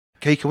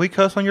Okay, can we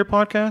cuss on your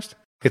podcast?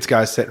 It's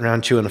guys sitting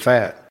around chewing a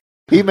fat.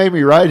 He made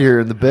me ride here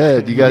in the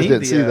bed. You guys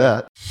didn't see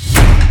that.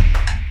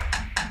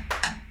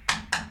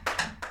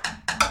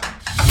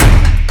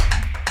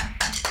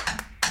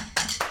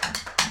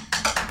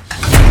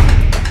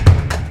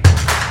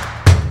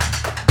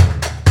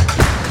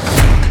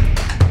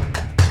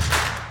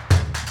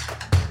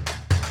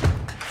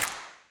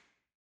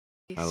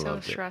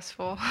 So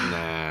stressful.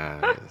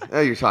 Nah.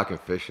 Oh, you're talking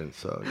fishing,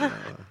 so,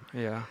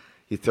 Yeah.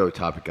 You throw a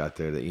topic out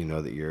there that you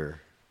know that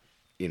you're,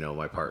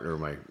 my partner,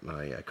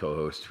 my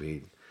co-host,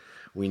 we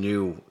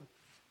knew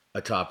a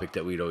topic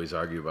that we'd always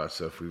argue about.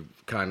 So if we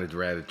kind of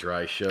had a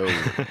dry show,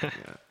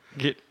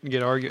 get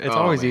argue. It's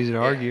always easy to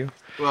argue.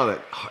 Well,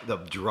 the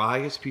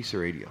driest piece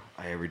of radio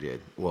I ever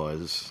did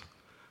was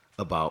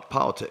about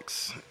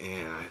politics,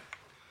 and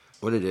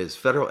what it is,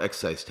 federal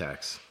excise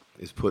tax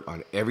is put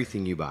on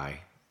everything you buy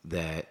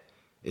that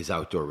is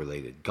outdoor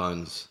related: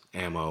 guns,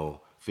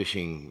 ammo,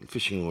 fishing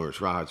lures,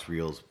 rods,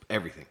 reels,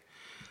 everything.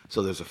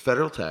 So there's a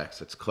federal tax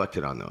that's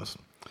collected on those.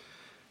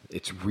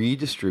 It's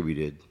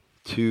redistributed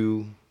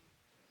to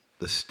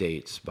the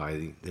states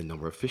by the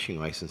number of fishing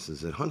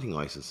licenses and hunting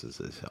licenses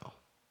they sell.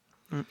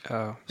 Oh,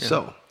 yeah.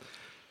 So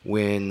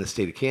when the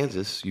state of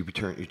Kansas, you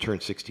turn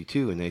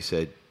 62, and they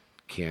said,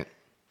 you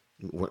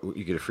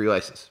get a free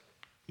license.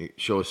 You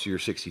show us you're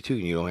 62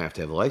 and you don't have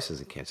to have a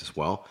license in Kansas.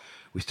 Well,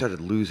 we started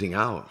losing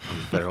out on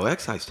the federal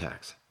excise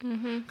tax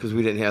because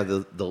we didn't have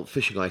the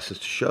fishing license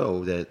to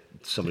show that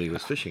somebody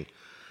was fishing.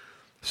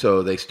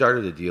 So they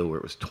started a deal where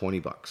it was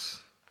 $20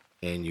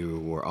 and you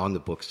were on the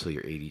books till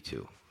you're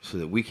 82, so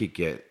that we could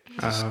get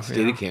the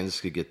state of Kansas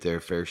could get their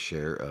fair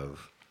share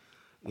of,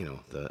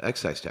 the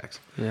excise tax.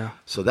 Yeah.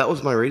 So that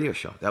was my radio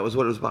show. That was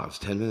what it was about. It was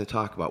a 10-minute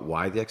talk about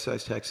why the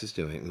excise tax is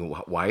doing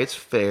it, why it's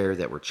fair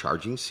that we're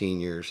charging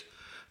seniors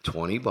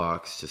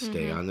 $20 to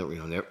stay on the,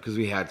 because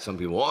we had some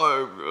people,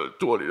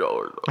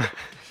 $20.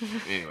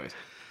 Anyways,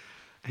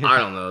 I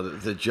don't know.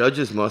 The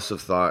judges must have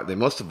thought, they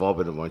must have all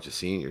been a bunch of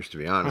seniors, to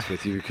be honest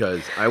with you,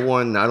 because I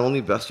won not only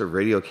best of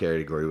radio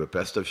category, but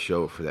best of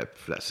show for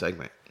that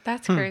segment.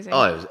 That's crazy.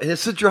 Oh, and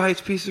it's the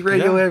driest piece of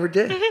radio I ever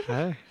did.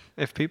 Hey,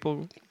 if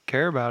people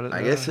care about it.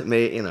 I guess it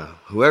made,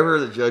 whoever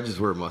the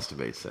judges were must have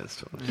made sense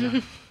to them.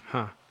 Yeah.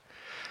 Huh.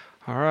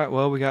 All right.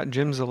 Well, we got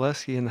Jim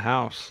Zaleski in the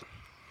house.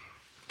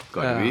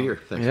 Glad to be here.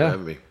 Thanks for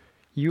having me.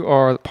 You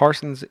are the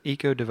Parsons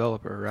Eco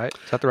Developer, right?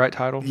 Is that the right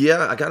title?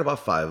 Yeah, I got about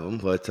 5 of them.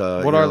 But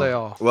what are they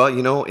all? Well,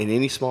 in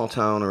any small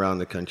town around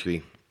the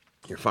country,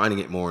 you're finding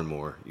it more and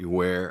more. You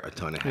wear a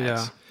ton of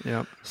hats. Yeah.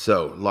 Yep.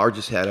 So,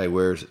 largest hat I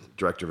wear is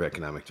Director of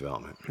Economic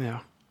Development.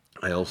 Yeah.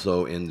 I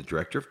also am the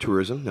Director of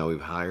Tourism. Now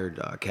we've hired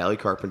Callie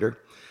Carpenter.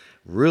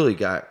 Really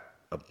got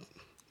a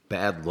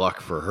bad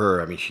luck for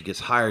her. I mean, she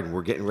gets hired, and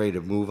we're getting ready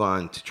to move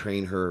on to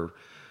train her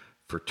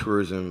for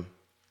tourism.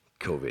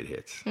 COVID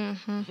hits,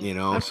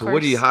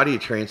 so how do you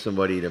train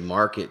somebody to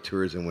market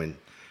tourism when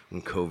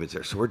COVID's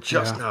there? So we're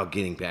just now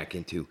getting back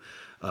into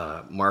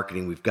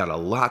marketing. We've got a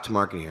lot to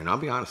market here, and I'll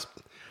be honest,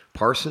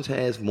 Parsons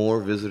has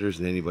more visitors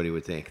than anybody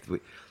would think.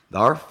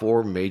 Our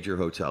 4 major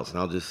hotels, and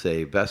I'll just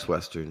say Best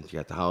Western, you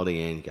got the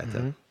Holiday Inn, you got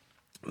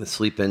the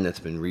Sleep Inn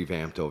that's been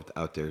revamped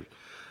out there,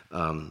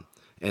 and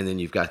then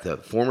you've got the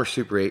former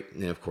Super 8,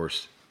 and then of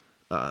course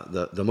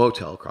the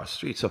motel across the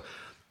street. So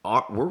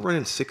we're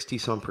running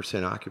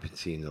 60-some%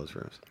 occupancy in those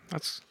rooms.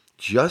 That's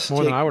just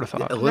more than I would have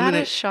thought. That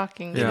is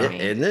shocking to me.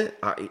 Isn't it?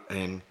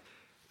 And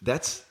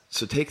that's,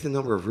 so take the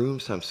number of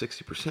rooms times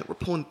 60%. We're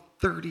pulling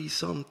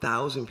 30-some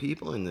thousand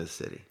people in this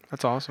city.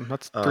 That's awesome.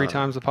 That's 3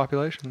 times the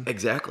population.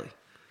 Exactly.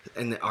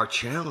 And our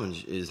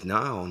challenge is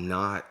now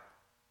not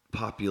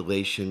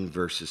population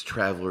versus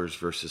travelers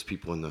versus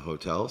people in the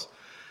hotels.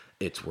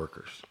 It's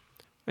workers.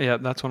 Yeah,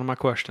 that's one of my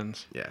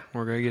questions. Yeah.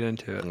 We're going to get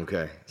into it.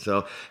 Okay.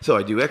 So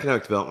I do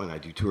economic development. I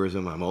do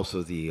tourism. I'm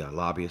also the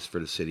lobbyist for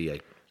the city. I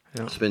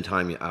spend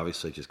time,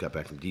 obviously, I just got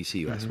back from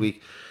D.C. last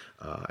week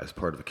as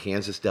part of a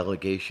Kansas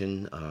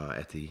delegation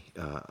at the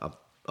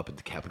up at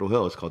the Capitol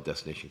Hill. It's called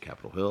Destination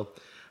Capitol Hill.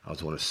 I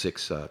was one of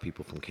 6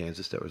 people from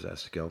Kansas that was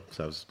asked to go.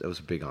 So that was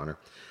a big honor.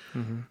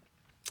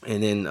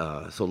 And then,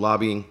 so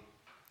lobbying,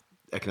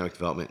 economic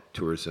development,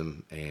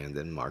 tourism, and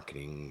then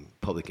marketing,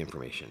 public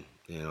information.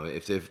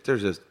 If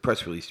there's a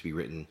press release to be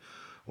written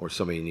or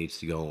somebody needs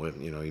to go,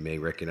 you may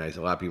recognize,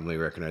 a lot of people may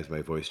recognize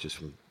my voice just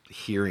from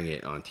hearing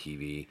it on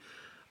TV.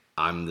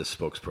 I'm the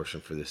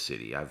spokesperson for this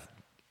city.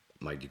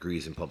 My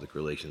degrees in public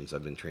relations.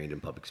 I've been trained in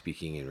public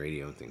speaking and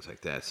radio and things like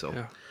that. So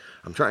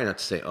I'm trying not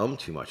to say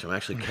too much. I'm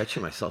actually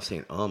catching myself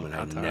saying and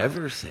I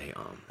never say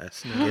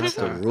That's against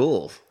the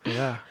rules.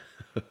 Yeah.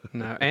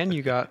 No, and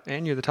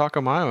you're the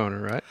Taco My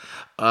owner, right?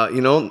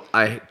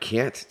 I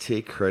can't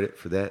take credit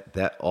for that.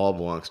 That all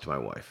belongs to my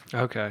wife.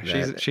 Okay,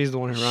 she's the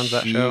one who runs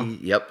that show.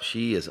 Yep,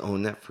 she has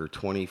owned that for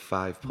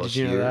 25 plus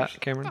years. Did you know that,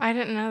 Cameron? I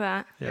didn't know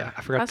that. Yeah,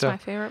 I forgot. That's my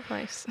favorite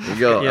place. There you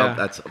go.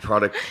 That's a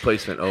product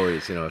placement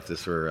always. If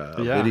this were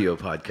a video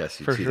podcast,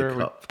 you'd see the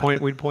cup.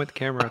 We'd point the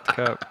camera at the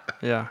cup.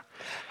 Yeah.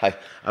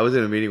 I was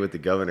in a meeting with the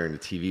governor, and the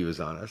TV was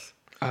on us.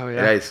 Oh, And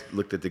yeah. I just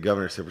looked at the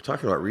governor and said, "We're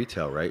talking about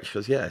retail, right?" She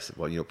goes, "Yeah." I said,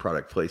 "Well,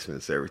 product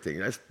placements, everything."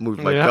 And I just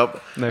moved my Yeah.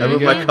 cup. There I you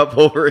moved go. my cup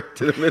over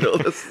to the middle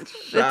of this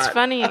shot. It's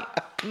funny.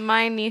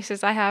 My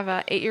nieces, I have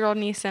a 8-year-old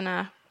niece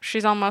and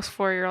she's almost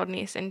 4-year-old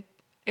niece. And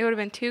it would have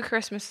been 2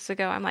 Christmases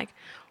ago. I'm like,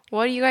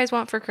 what do you guys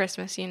want for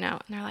Christmas, And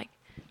they're like,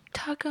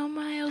 Taco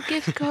Mile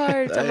gift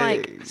cards. I'm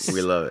like, Hey,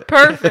 we love it.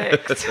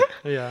 perfect.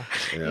 Yeah.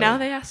 Now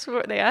they asked for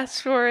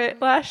it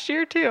last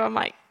year too. I'm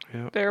like,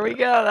 Yep. there we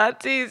go.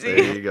 That's There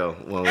easy. you go.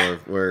 Well,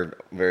 we're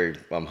very.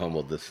 I'm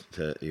humbled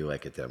that you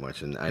like it that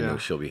much, and I know Yeah.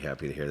 she'll be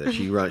happy to hear that.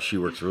 She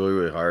works really,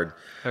 really hard.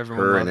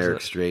 Everyone Her and loves Eric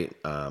it. Straight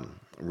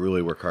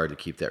really work hard to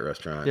keep that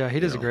restaurant. Yeah, he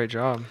does a great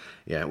job.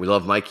 Yeah, we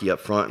love Mikey up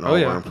front and Oh, all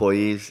yeah. our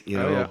employees.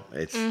 yeah.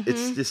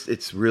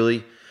 It's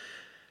really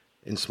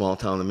in small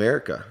town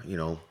America.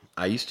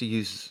 I used to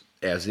use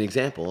as an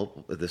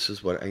example. This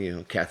is what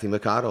Kathy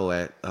Mikado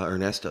at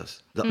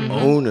Ernesto's. The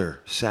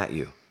owner sat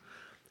you.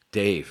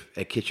 Dave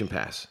at Kitchen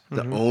Pass.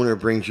 The owner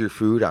brings your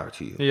food out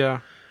to you. Yeah.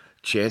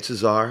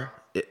 Chances are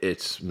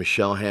it's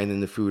Michelle handing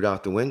the food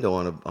out the window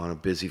on a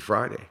busy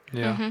Friday.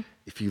 Yeah.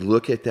 If you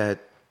look at that,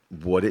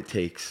 what it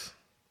takes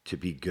to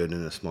be good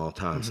in a small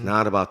town, it's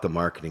not about the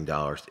marketing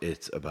dollars.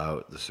 It's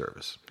about the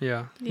service.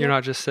 Yeah. You're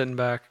not just sitting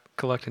back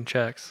collecting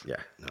checks. Yeah,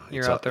 no,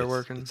 You're out there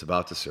working. It's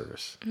about the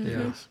service.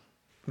 Yeah.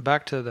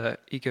 Back to the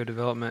eco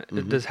development.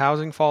 Does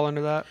housing fall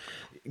into that?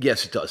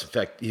 Yes, it does. In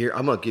fact, here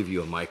I'm going to give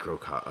you a macro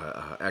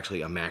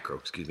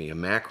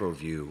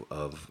view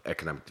of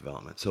economic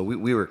development. So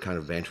we were kind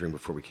of bantering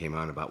before we came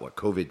on about what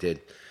COVID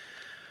did.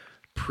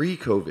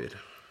 Pre-COVID,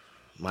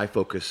 my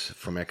focus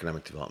from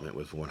economic development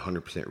was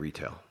 100%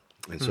 retail.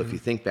 And so if you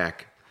think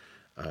back,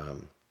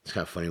 it's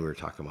kind of funny we were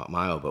talking about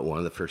Mile, but one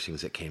of the first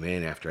things that came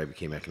in after I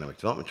became economic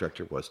development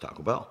director was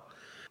Taco Bell.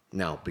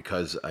 Now,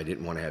 because I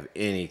didn't want to have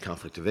any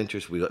conflict of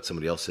interest, we let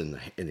somebody else in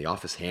the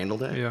office handle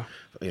that. Yeah.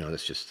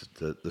 That's just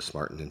the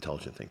smart and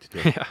intelligent thing to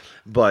do. Yeah.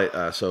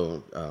 But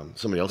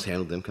somebody else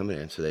handled them coming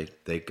in, so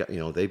they got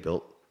they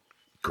built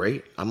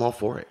great. I'm all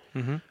for it.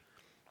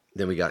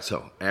 Then we got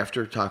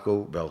after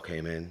Taco Bell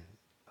came in,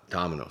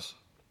 Domino's,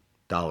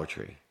 Dollar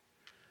Tree,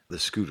 the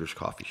Scooters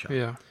Coffee Shop.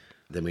 Yeah.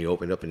 Then we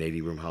opened up an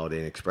 80-room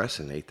Holiday Inn Express,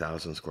 an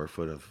 8,000 square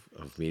foot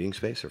of meeting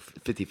space, or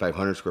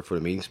 5,500 square foot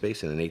of meeting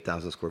space, and an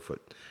 8,000 square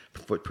foot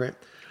footprint.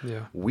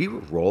 Yeah. We were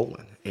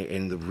rolling.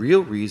 And the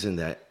real reason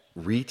that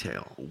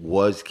retail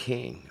was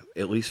king,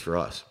 at least for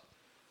us,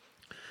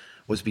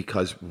 was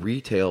because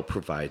retail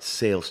provides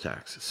sales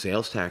tax.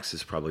 Sales tax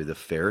is probably the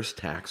fairest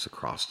tax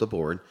across the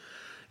board.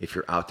 If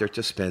you're out there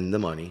to spend the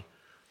money,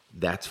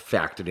 that's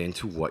factored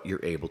into what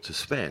you're able to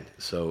spend.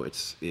 So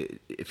if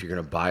you're going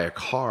to buy a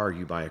car,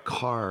 you buy a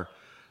car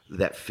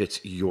that fits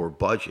your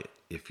budget.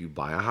 If you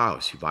buy a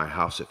house, you buy a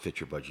house that fits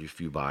your budget. If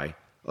you buy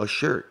a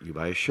shirt, you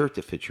buy a shirt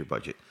that fits your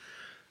budget.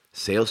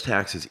 Sales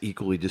tax is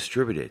equally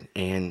distributed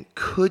and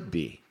could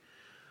be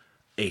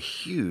a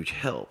huge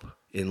help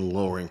in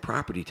lowering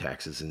property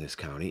taxes in this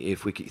county.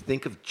 If we could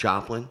think of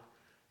Joplin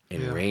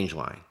and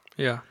Rangeline,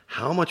 Yeah.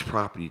 how much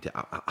property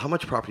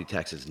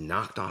tax is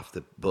knocked off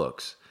the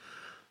books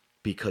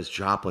because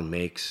Joplin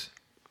makes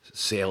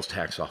sales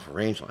tax off of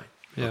Rangeline.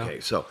 Yeah. Okay,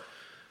 so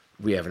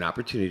we have an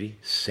opportunity.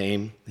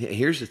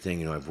 Here's the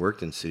thing, I've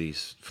worked in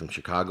cities from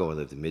Chicago. I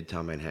lived in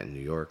Midtown Manhattan,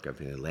 New York. I've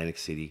been in Atlantic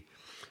City,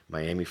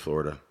 Miami,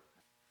 Florida.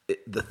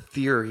 The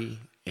theory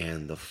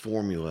and the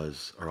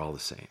formulas are all the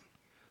same.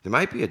 There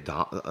might be a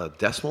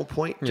decimal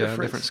point difference.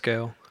 Yeah, different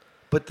scale.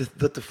 But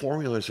the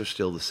formulas are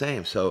still the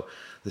same. So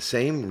the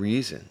same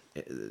reason.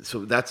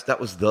 So that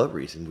was the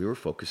reason we were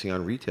focusing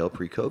on retail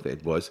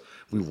pre-COVID was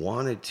we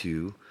wanted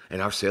to,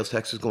 and our sales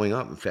tax was going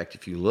up. In fact,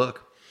 if you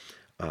look,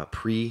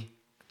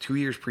 2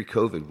 years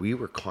pre-COVID, we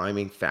were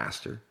climbing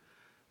faster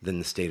than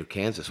the state of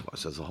Kansas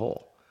was as a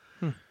whole.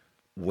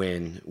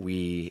 When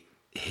we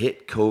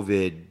hit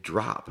COVID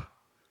drop,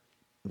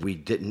 we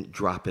didn't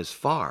drop as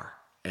far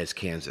as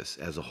Kansas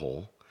as a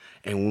whole.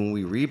 And when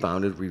we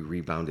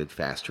rebounded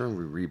faster and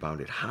we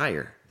rebounded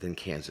higher than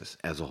Kansas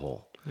as a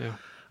whole. Yeah.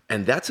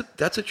 And that's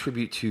a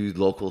tribute to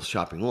locals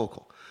shopping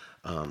local.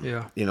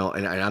 Yeah.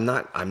 And I'm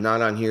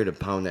not on here to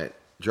pound that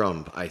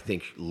drum. I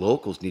think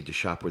locals need to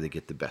shop where they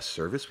get the best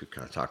service. We've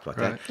kind of talked about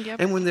Right. that. Yep.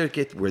 And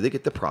where they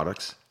get the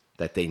products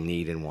that they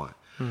need and want.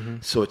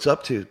 So it's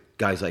up to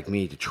guys like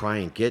me to try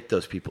and get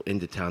those people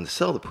into town to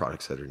sell the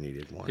products that are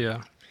needed and wanted.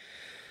 Yeah.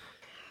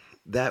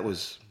 That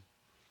was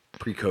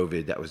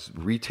pre-COVID. That was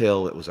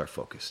retail. It was our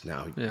focus.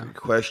 Now, Yeah. your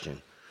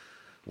question,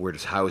 where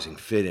does housing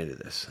fit into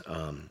this?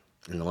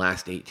 In the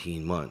last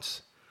 18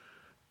 months,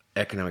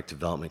 economic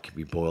development can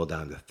be boiled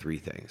down to 3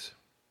 things: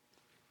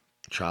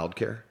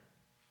 childcare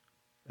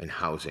and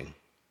housing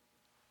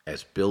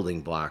as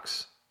building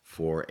blocks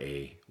for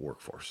a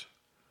workforce.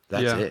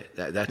 That's Yeah. it.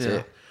 That's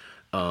Yeah.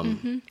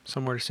 it.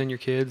 Somewhere to send your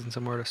kids and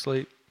somewhere to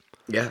sleep.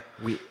 Yeah,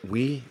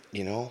 we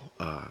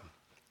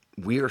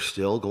are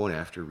still going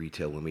after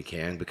retail when we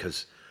can,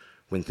 because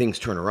when things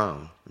turn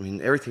around,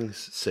 everything's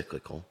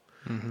cyclical,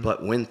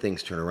 but when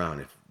things turn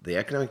around, if the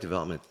economic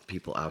development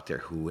people out there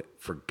who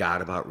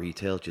forgot about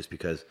retail just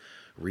because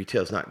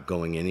Retail's not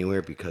going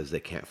anywhere because they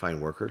can't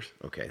find workers.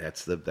 Okay,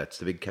 that's the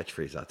big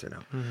catchphrase out there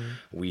now.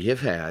 We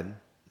have had,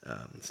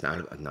 it's not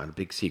a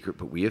big secret,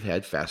 but we have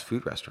had fast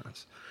food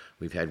restaurants.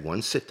 We've had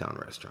one sit-down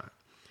restaurant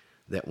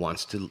that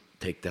wants to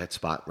take that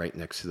spot right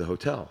next to the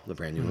hotel, the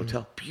brand new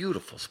hotel.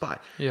 Beautiful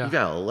spot. Yeah. You've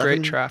got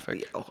Great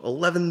traffic.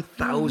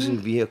 11,000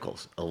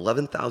 vehicles,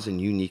 11,000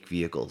 unique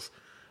vehicles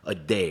a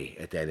day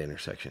at that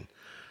intersection.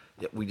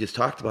 We just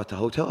talked about the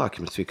hotel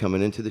occupancy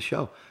coming into the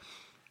show.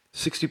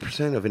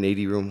 60% of an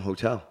 80-room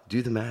hotel.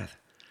 Do the math.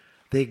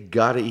 They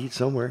got to eat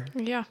somewhere.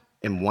 Yeah.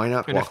 And why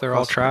not And walk if they're all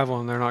across the-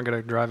 traveling, they're not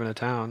going to drive into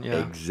town.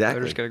 Yeah, Exactly.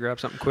 They're just going to grab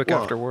something quick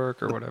Well, after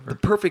work or whatever. The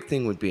perfect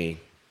thing would be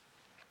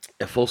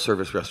a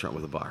full-service restaurant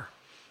with a bar.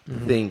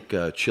 Think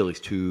Chili's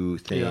 2.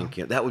 Think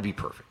that would be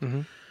perfect.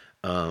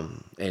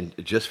 And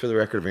just for the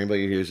record, if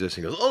anybody hears this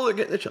and goes, "Oh, they're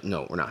getting the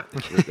no, we're not."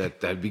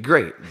 That'd be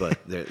great, but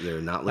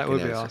they're not That looking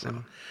would at be us awesome.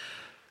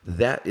 now.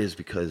 That is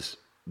because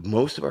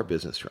most of our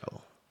business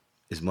travel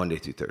is Monday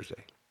through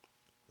Thursday.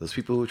 Those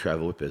people who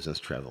travel with business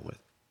travel with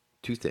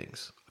two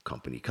things: a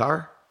company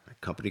car, a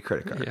company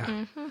credit card.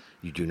 Yeah.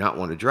 You do not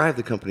want to drive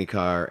the company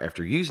car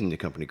after using the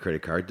company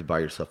credit card to buy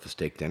yourself a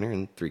steak dinner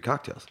and 3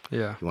 cocktails.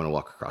 Yeah. You want to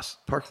walk across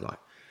the parking lot.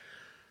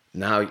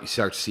 Now you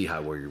start to see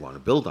where you want to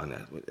build on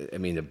that. I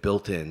mean, the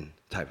built-in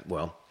type.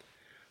 Well,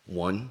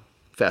 one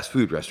fast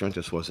food restaurant,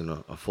 this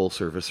wasn't a full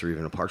service or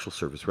even a partial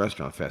service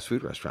restaurant. Fast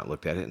food restaurant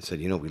looked at it and said,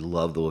 we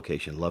love the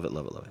location, love it,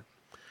 love it, love it.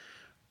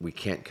 We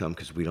can't come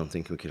because we don't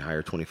think we can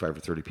hire 25 or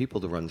 30 people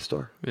to run the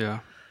store. Yeah.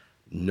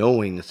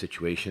 Knowing the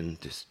situation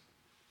just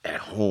at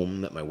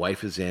home that my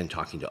wife is in,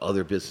 talking to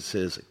other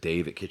businesses, like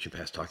Dave at Kitchen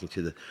Pass, talking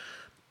to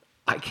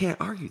I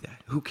can't argue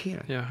that. Who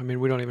can? Yeah. I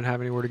mean, we don't even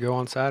have anywhere to go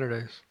on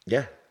Saturdays.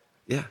 Yeah.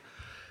 Yeah.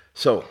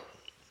 So.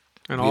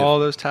 And all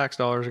those tax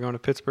dollars are going to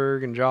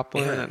Pittsburgh and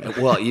Joplin. Yeah. And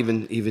Well,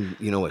 even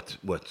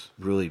what's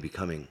really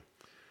becoming,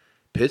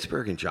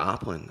 Pittsburgh and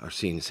Joplin are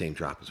seeing the same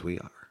drop as we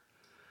are.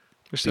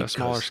 just a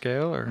smaller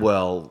scale, or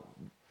Well,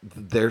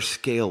 their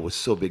scale was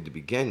so big to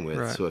begin with.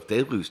 Right. So if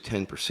they lose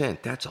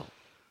 10%, that's a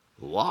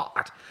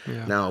lot.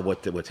 Yeah. Now,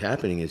 what's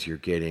happening is you're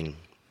getting.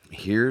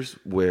 Here's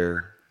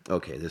where.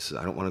 Okay,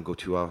 I don't want to go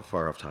too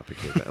far off topic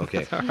here, but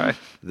okay. all right.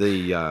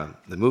 The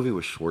movie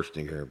was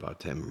Schwarzenegger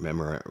about him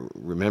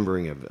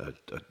remembering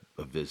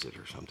a visit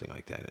or something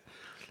like that.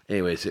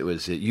 Anyways, it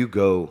was you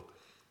go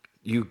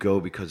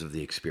because of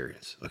the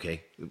experience.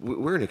 Okay,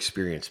 we're an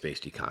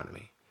experience-based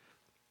economy.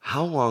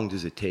 How long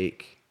does it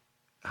take?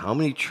 How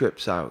many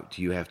trips out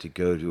do you have to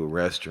go to a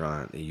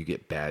restaurant and you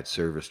get bad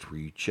service to where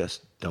you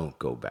just don't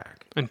go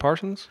back? In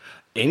Parsons?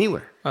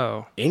 Anywhere.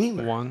 Oh,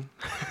 Anywhere. one.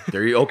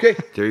 There you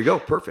go.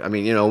 Perfect. I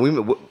mean,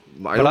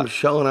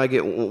 Michelle and I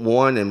get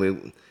one,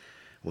 and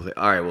we'll say,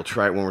 all right, we'll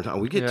try it one more time.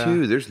 We get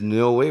 2. There's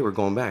no way we're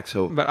going back.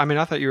 So, But I mean,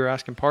 I thought you were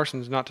asking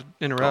Parsons, not to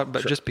interrupt,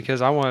 but sure. just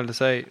because I wanted to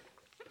say,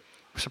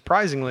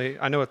 surprisingly,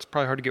 I know it's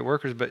probably hard to get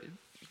workers, but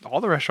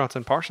all the restaurants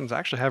in Parsons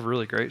actually have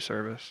really great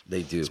service.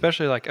 They do.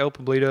 Especially like El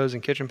Poblitos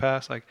and Kitchen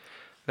Pass. Like,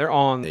 they're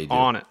on They do.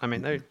 it. I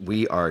mean,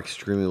 we are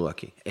extremely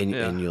lucky, and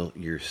Yeah.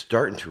 you're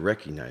starting to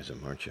recognize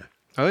them, aren't you?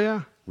 oh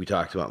yeah. We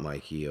talked about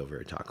Mikey over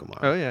at Taco Mart.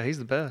 Oh yeah, he's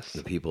the best.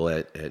 The people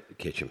at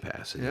Kitchen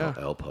Pass and Yeah.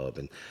 El Pub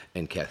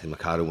and Kathy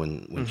Mikado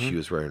when she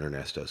was running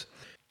Ernesto's.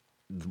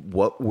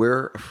 What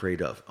we're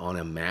afraid of on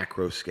a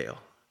macro scale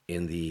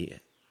in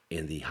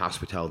the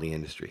hospitality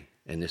industry,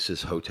 and this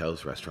is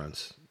hotels,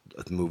 restaurants,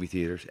 movie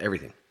theaters,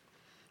 everything,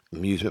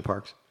 amusement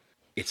parks.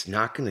 It's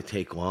not going to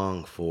take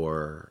long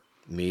for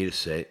me to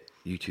sit,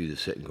 you two to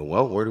sit and go,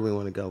 well, where do we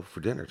want to go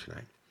for dinner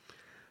tonight?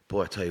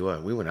 Boy, I tell you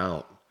what, we went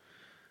out.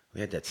 We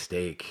had that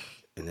steak,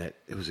 and it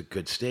was a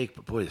good steak,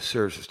 but boy, the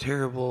service was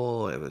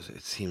terrible.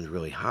 It seemed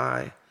really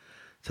high.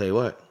 Tell you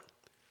what,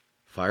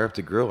 fire up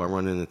the grill. I'm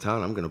running into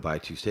town. I'm going to buy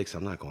 2 steaks.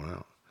 I'm not going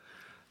out.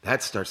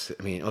 That starts.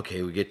 Okay,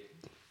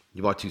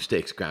 you bought 2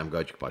 steaks. I'm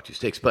glad you bought 2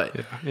 steaks, but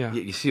Yeah.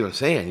 You see what I'm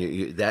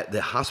saying? That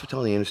the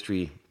hospitality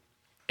industry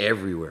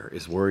everywhere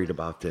is worried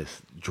about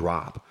this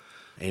drop,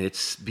 and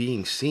it's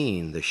being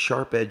seen. The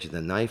sharp edge of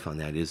the knife on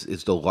that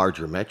is the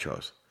larger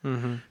metros,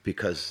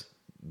 because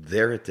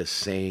they're at the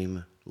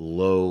same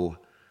low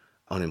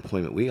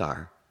unemployment we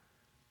are,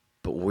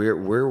 but where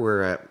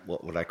we're at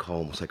what I call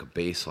almost like a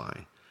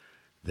baseline.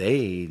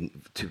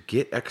 To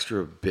get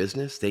extra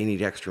business, they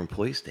need extra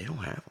employees. They don't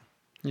have them.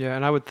 Yeah,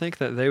 and I would think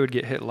that they would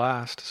get hit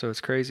last. So it's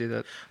crazy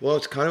that. Well,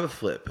 it's kind of a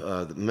flip.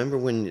 Remember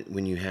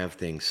when you have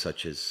things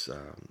such as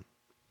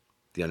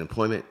the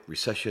unemployment,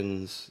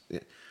 recessions,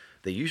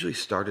 they usually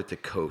start at the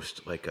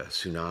coast, like a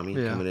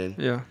tsunami coming in.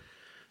 Yeah.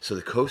 So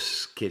the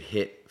coasts get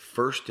hit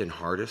first and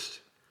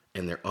hardest,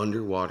 and they're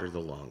underwater the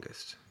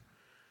longest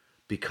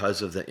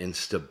because of the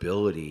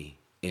instability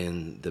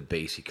in the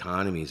base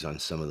economies on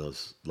some of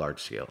those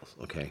large scales.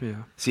 Okay.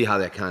 Yeah. See how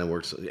that kind of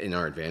works in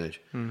our advantage.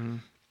 Mm-hmm.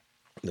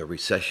 The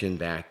recession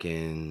back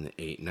in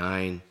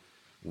 8-9,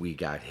 we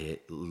got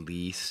hit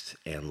least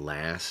and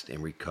last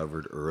and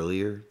recovered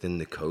earlier than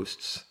the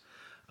coasts.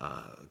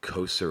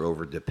 Coasts are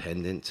over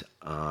dependent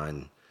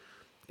on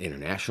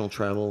international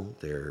travel.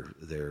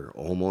 They're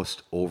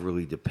almost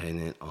overly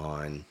dependent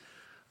on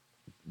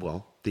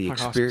Well, the Like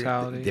experience.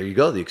 hospitality. There you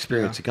go. The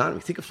experience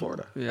economy. Think of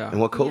Florida. Yeah. And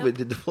what COVID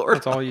did to Florida.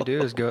 That's all you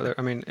do is go there.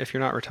 I mean, if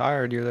you're not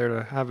retired, you're there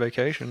to have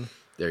vacation.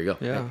 There you go.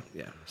 Yeah.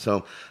 Yeah.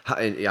 So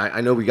and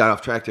I know we got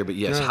off track there, but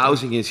yes, No.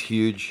 housing is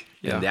huge,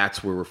 Yeah. and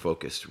that's where we're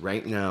focused.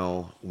 Right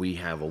now, we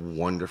have a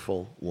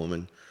wonderful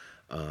woman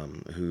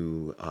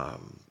who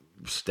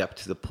stepped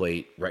to the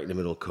plate right in the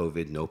middle of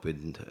COVID and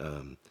opened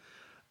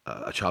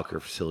a child care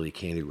facility,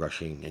 Candy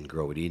Rushing and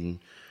Grow at Eden.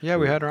 Yeah,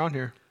 we had her on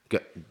here.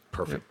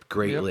 Perfect. Yep.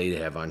 Great Yep. lady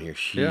to have on here.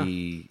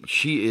 She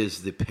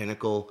is the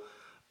pinnacle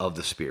of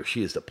the spear.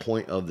 She is the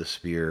point of the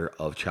spear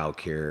of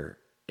childcare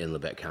in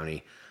Labette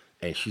County.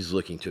 And she's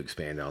looking to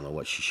expand. I don't know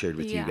what she shared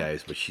with you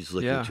guys, but she's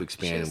looking to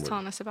expand. She was and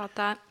telling us about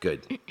that.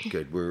 Good.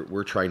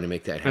 We're trying to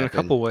make that happen. In a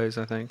couple ways,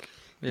 I think.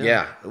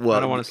 Yeah. Well, I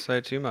don't want to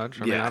say too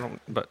much. I mean,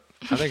 but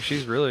I think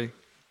she's really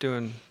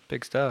doing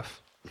big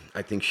stuff.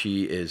 I think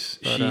she is.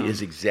 She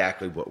is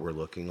exactly what we're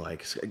looking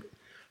like.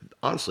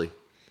 Honestly,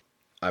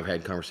 I've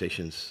had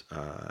conversations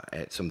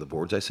at some of the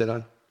boards I sit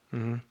on.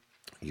 Mm-hmm.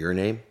 Your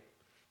name,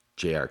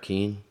 J.R.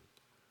 Keene,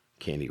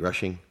 Candy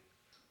Rushing.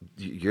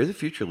 You're the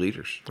future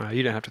leaders. You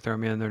didn't have to throw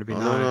me in there to be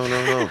nice.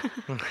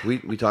 No.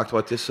 we talked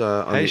about this.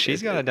 Hey,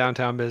 she's got a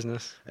downtown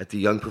business at the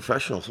Young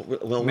Professionals.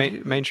 Well,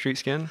 Main Street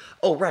Skin.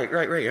 Oh, right.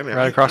 I mean,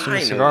 right across from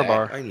the cigar that.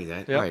 bar. I knew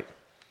that. Yep. Right.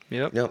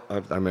 Yep. No,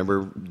 I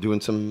remember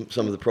doing some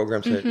of the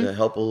programs that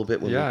help a little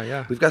bit.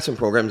 We've got some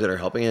programs that are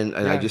helping, and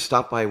I just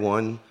stopped by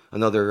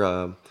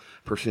another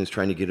person who's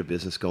trying to get a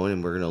business going,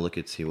 and we're going to look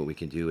at see what we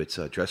can do. It's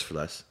Dress for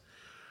Less.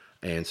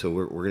 And so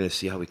we're going to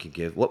see how we can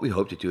give. What we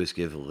hope to do is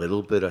give a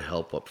little bit of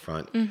help up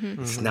front.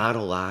 Mm-hmm. It's not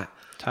a lot.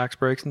 Tax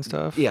breaks and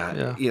stuff.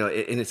 Yeah. You know,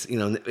 and it's, you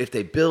know, if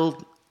they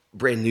build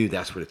brand new,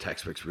 that's where the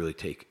tax breaks really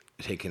take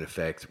in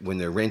effect. When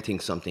they're renting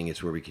something,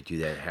 it's where we could do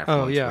that at half a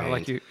month's rent.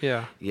 like you,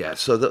 yeah. Yeah,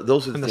 so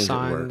those are the And the things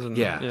that work. signs and-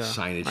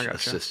 Signage I gotcha.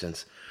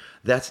 assistance.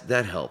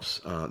 That helps.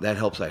 That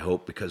helps, I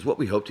hope, because what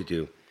we hope to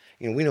do,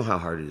 you know, we know how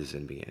hard it is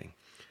in the beginning.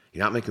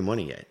 You're not making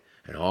money yet,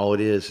 and all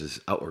it is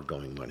outward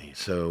going money.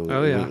 So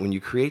when you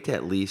create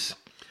that lease,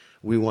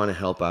 we want to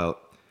help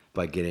out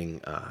by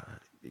getting,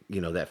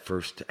 that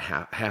first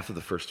half of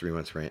the first 3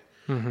 months rent,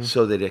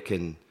 so that it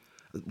can.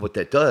 What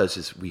that does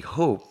is we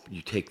hope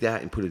you take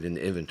that and put it in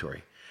the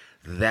inventory.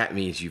 That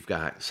means you've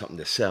got something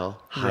to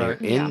sell, higher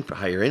end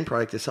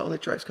product to sell, and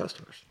it drives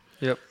customers.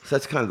 Yep. So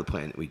that's kind of the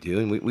plan that we do,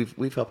 and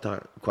we've helped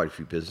out quite a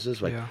few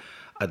businesses. Like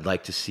I'd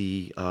like to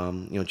see,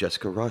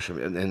 Jessica Rush,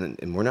 and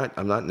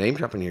I'm not name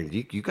dropping here.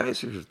 You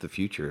guys are the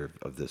future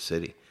of the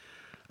city.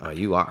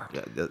 You are.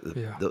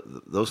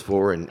 Those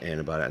four and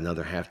about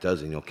another half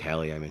dozen.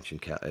 Callie, I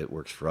mentioned, it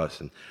works for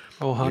us. And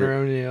Hunter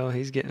O'Neill,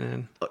 he's getting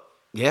in.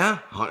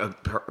 A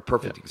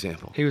perfect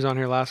example. He was on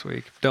here last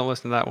week. Don't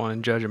listen to that one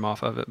and judge him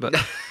off of it, but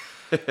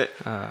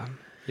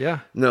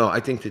No, I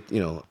think that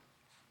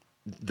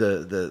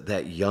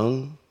that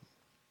young,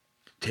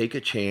 take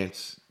a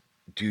chance,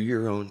 do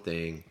your own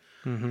thing.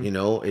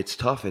 Mm-hmm. It's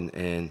tough,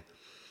 and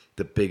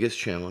the biggest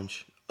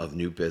challenge of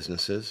new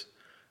businesses.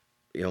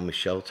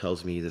 Michelle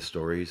tells me the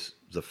stories.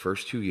 The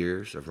first 2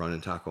 years of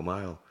running Taco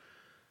Mile,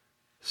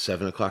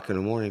 7 o'clock in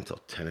the morning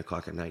till 10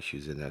 o'clock at night, she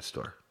was in that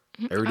store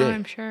every day. Oh,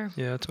 I'm sure.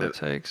 Yeah, that's what it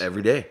takes.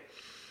 Every day.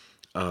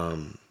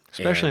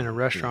 Especially in a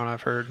restaurant,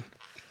 I've heard.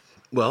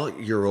 Well,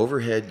 your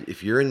overhead,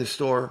 if you're in the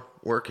store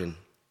working,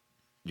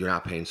 you're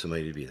not paying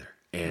somebody to be there.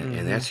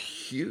 And that's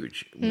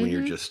huge when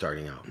you're just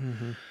starting out.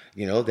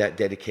 Mm-hmm. That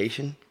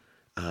dedication,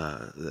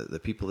 the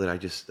people that I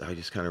just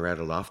kind of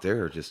rattled off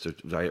there are just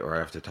right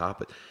off the top.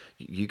 But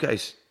you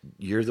guys,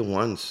 you're the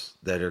ones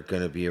that are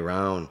going to be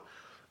around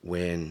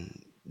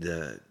when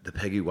the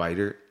Peggy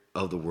Whiter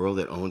of the world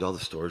that owned all the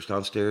stores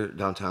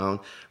downtown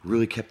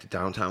really kept the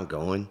downtown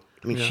going.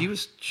 I mean, she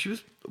was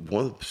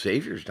one of the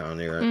saviors down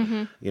there.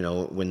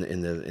 When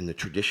in the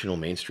traditional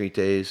Main Street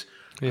days.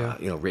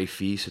 Ray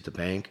Feast at the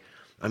bank.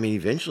 I mean,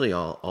 eventually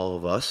all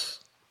of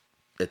us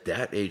at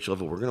that age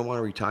level, we're going to want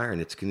to retire,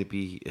 and it's going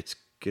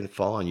to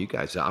fall on you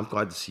guys. I'm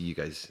glad to see you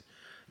guys,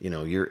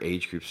 your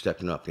age group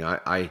stepping up.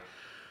 I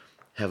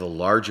have a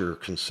larger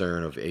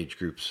concern of age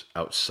groups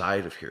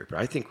outside of here, but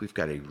I think we've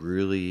got a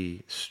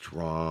really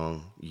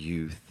strong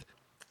youth.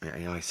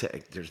 I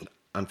said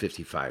I'm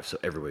 55, so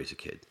everybody's a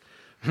kid.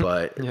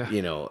 But,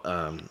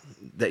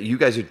 that you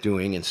guys are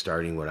doing and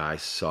starting what I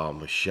saw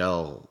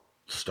Michelle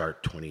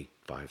start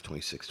 25,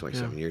 26,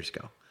 27 years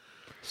ago.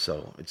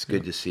 So it's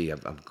good to see.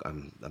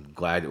 I'm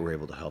glad that we're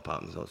able to help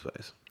out in those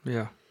ways.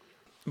 Yeah.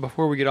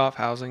 Before we get off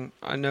housing,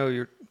 I know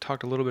you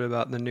talked a little bit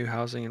about the new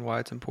housing and why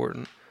it's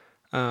important.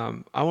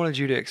 I wanted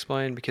you to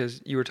explain,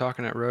 because you were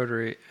talking at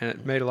Rotary, and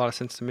it made a lot of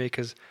sense to me,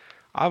 because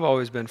I've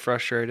always been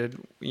frustrated,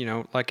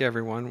 like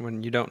everyone,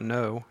 when you don't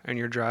know and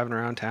you're driving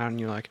around town and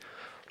you're like,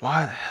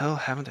 why the hell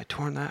haven't they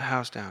torn that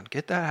house down?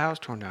 Get that house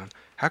torn down.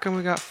 How come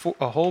we got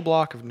a whole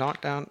block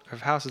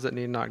of houses that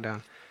need knocked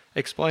down?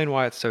 Explain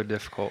why it's so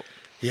difficult.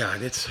 Yeah,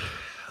 and it's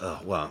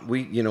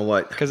you know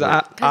what? Because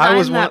I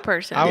was that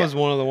person. I was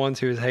one of the ones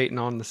who was hating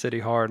on the city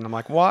hard, and I'm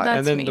like, what? That's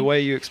and then me. the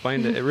way you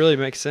explained it, it really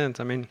makes sense.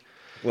 I mean,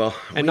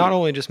 not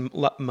only just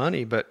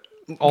money, but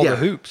all the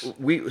hoops.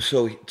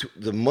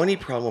 The money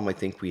problem, I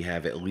think we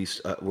have at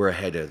least we're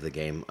ahead of the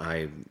game.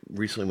 I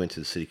recently went to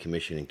the city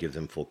commission and give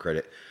them full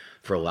credit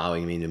for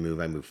allowing me to move.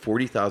 I moved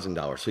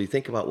 $40,000. So you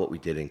think about what we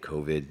did in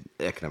COVID,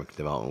 economic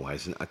development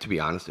wise, and to be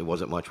honest, it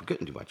wasn't much. We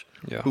couldn't do much.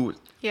 Yeah. Who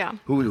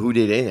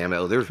did anything? I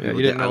mean, there's people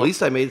you didn't know at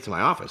least I made it to my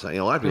office. A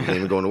lot of people didn't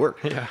even go into work.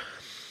 Yeah.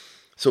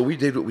 So we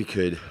did what we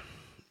could,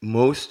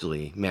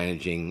 mostly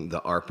managing the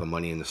ARPA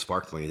money and the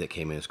Spark money that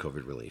came in as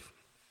COVID relief,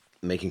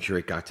 making sure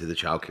it got to the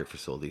child care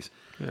facilities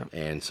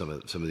and some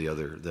of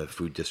the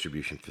food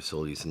distribution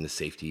facilities and the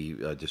safety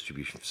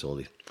distribution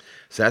facilities.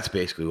 So that's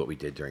basically what we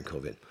did during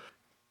COVID.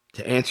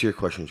 To answer your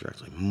question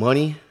directly,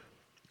 money,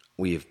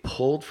 we have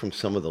pulled from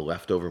some of the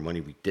leftover money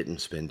we didn't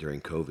spend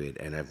during COVID,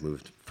 and I've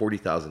moved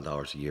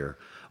 $40,000 a year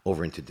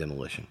over into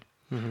demolition.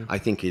 Mm-hmm. I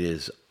think it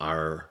is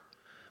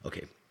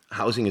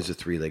housing is a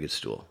three-legged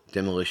stool: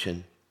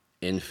 demolition,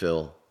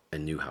 infill,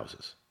 and new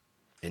houses.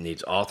 It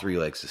needs all three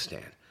legs to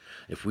stand.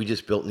 If we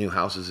just built new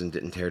houses and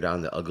didn't tear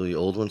down the ugly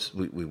old ones,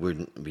 we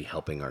wouldn't be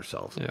helping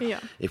ourselves. Yeah.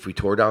 If we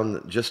tore down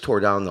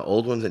the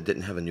old ones and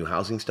didn't have a new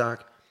housing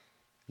stock,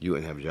 you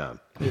wouldn't have a job.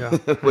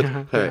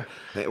 Yeah.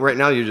 Right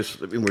now, we're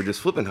just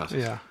flipping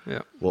houses.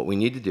 Yeah. What we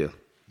need to do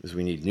is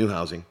we need new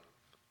housing.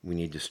 We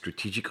need to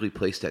strategically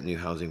place that new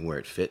housing where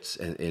it fits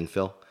and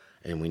infill,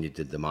 and we need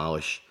to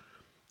demolish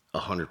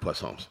 100+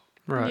 homes.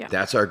 Right. Yeah.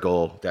 That's our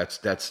goal. That's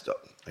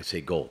I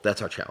say goal.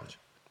 That's our challenge.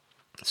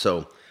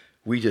 So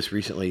we just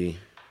recently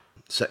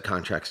set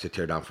contracts to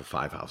tear down for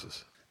 5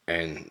 houses,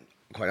 and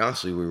quite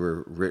honestly, we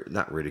were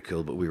not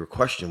ridiculed, but we were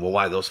questioned. Well,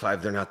 why those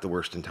 5? They're not the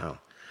worst in town.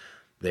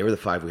 They were the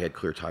 5 we had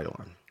clear title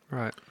on.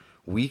 Right.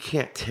 We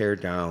can't tear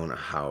down a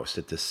house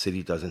that the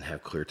city doesn't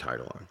have clear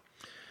title on.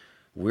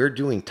 We're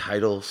doing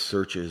title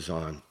searches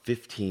on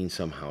 15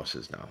 some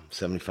houses now,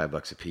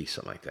 $75 a piece,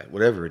 something like that,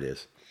 whatever it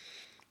is,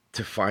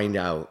 to find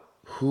out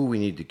who we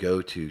need to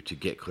go to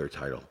get clear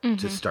title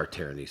to start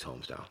tearing these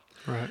homes down.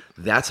 Right.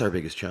 That's our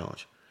biggest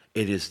challenge.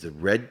 It is the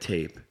red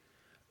tape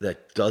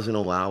that doesn't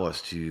allow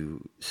us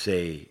to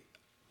say,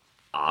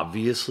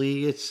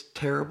 obviously it's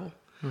terrible.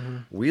 Mm-hmm.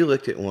 We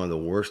looked at one of the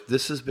worst.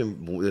 This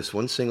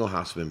one single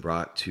house has been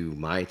brought to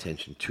my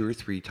attention 2 or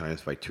 3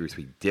 times by 2 or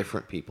 3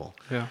 different people,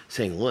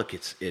 saying, "Look,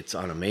 it's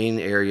on a main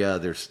area.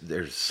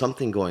 There's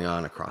something going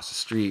on across the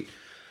street."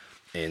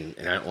 And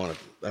I don't want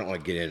to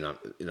get in on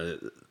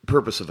the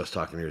purpose of us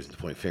talking here isn't to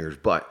point fingers,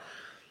 but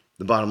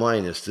the bottom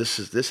line is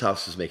this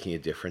house is making a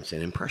difference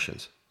in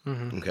impressions.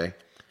 Mm-hmm. Okay,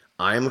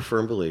 I am a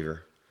firm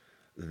believer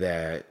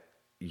that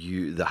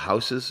the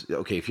houses,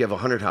 if you have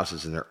 100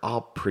 houses and they're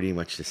all pretty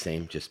much the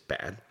same, just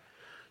bad,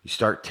 you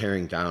start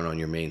tearing down on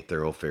your main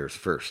thoroughfares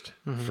first.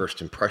 Mm-hmm.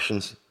 First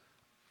impressions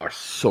are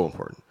so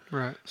important.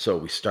 Right. So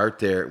we start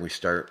there, and we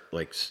start,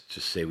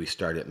 just say we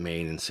start at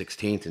Main and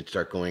 16th and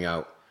start going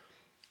out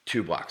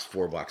 2 blocks,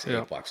 4 blocks,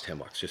 8 blocks, 10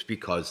 blocks, just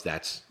because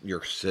that's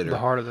your city. The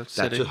heart of the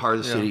city. That's the heart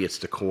of the city. It's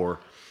the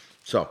core.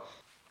 So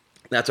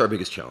that's our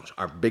biggest challenge.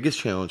 Our biggest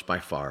challenge by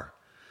far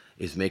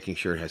is making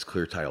sure it has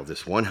clear title.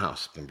 This one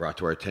house been brought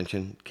to our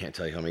attention. Can't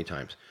tell you how many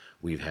times.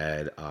 We've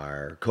had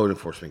our code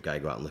enforcement guy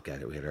go out and look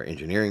at it. We had our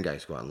engineering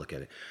guys go out and look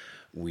at it.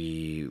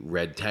 We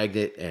red tagged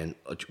it, and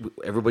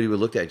everybody we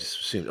looked at just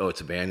assumed,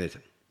 it's abandoned.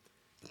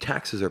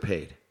 Taxes are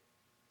paid.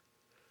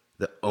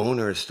 The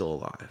owner is still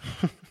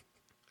alive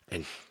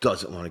and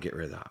doesn't want to get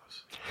rid of the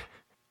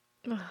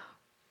house.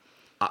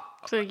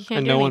 So you can't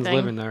and do no anything. one's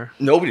living there.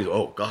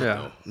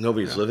 No.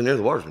 Nobody's living there.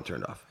 The water's been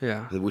turned off.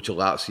 Yeah. Which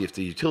allows, if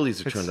the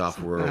utilities are turned off,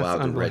 we're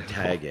allowed to red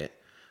tag it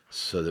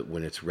so that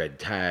when it's red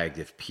tagged,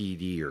 if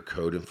PD or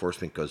code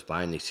enforcement goes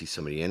by and they see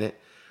somebody in it,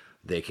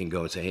 they can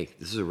go and say, hey,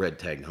 this is a red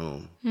tagged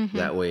home. Mm-hmm.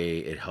 That way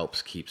it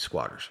helps keep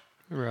squatters.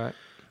 Right.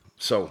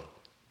 So,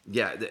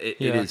 it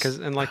is.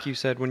 And like you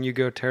said, when you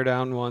go tear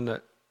down one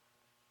that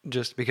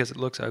just because it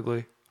looks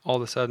ugly, all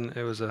of a sudden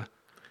it was a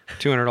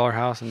 $200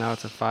 house, and now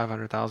it's a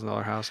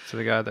 $500,000 house to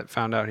the guy that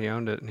found out he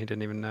owned it and he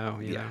didn't even know.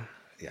 You know?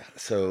 Yeah.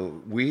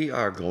 So we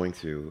are going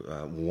through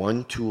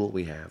one tool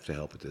we have to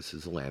help with this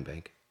is the land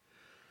bank.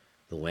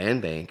 The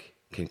land bank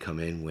can come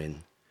in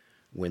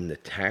when the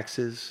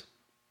taxes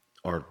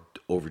are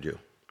overdue.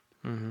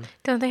 Mm-hmm.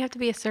 Don't they have to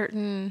be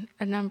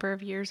a number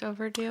of years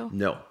overdue?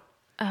 No.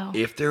 Oh.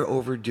 If they're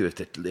overdue, if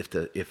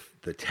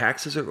the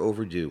taxes are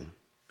overdue,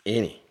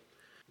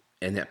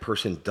 and that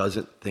person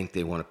doesn't think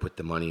they want to put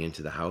the money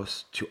into the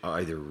house to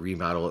either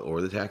remodel it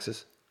or the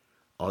taxes,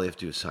 all they have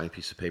to do is sign a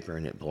piece of paper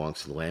and it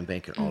belongs to the land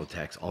bank, and all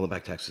the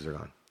back taxes are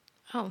gone.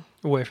 Oh.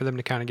 A way for them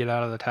to kind of get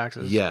out of the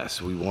taxes.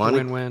 Yes, we want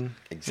win-win.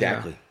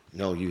 Exactly. Yeah.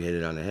 No, you hit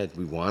it on the head.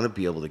 We want to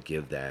be able to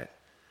give that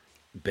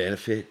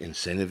benefit,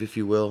 incentive, if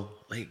you will.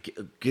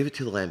 Give it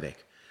to the land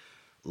bank.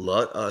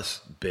 Let us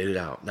bid it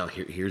out. Now,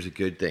 here's a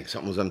good thing.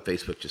 Something was on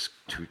Facebook just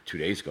two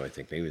days ago, I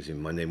think. Maybe it was in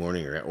Monday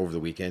morning or over the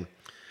weekend.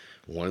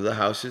 One of the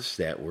houses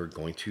that we're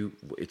going to,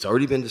 it's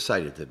already been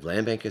decided. The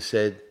land bank has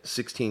said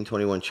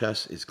 1621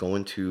 Chess is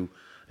going to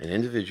an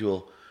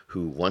individual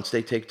who, once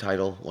they take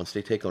title, once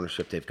they take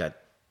ownership, they've got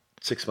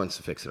 6 months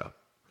to fix it up.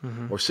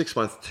 or 6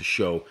 months to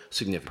show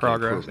significant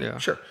Progress, improvement.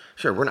 yeah.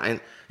 Sure. We're not. And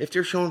if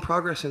they're showing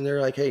progress and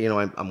they're like, hey,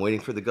 I'm waiting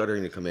for the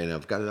guttering to come in.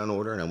 I've got it on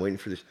order, and I'm waiting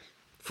for this.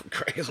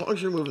 As long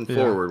as you're moving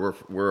forward,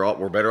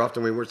 we're better off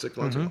than we were 6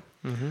 months ago.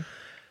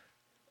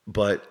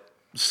 But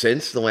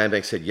since the land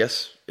bank said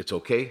yes, it's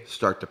okay,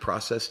 start the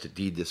process to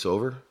deed this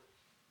over.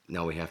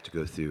 Now we have to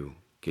go through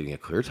getting a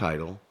clear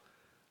title,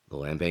 the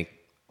land bank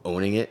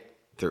owning it.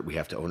 We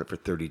have to own it for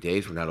 30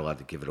 days. We're not allowed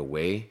to give it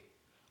away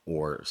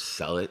or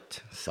sell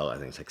it. I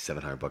think it's like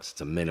 $700. It's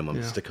a minimum.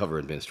 It's to cover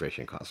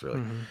administration costs,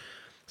 really.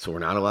 So we're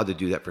not allowed to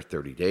do that for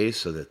 30 days,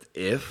 so that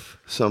if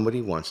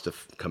somebody wants to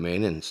come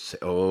in and say,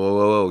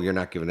 oh, you're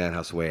not giving that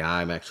house away,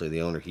 I'm actually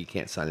the owner, he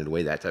can't sign it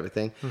away, that type of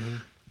thing,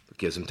 it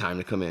gives them time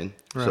to come in.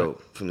 Right.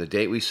 So from the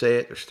date we say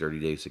it, there's 30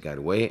 days to guy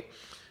to wait.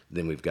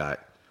 Then we've got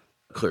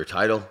clear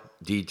title,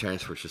 deed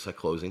transfer, it's just like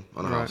closing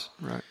on a house.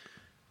 Right.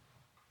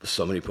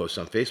 Somebody posts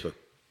on Facebook,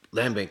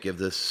 land bank give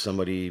this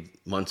somebody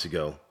months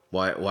ago.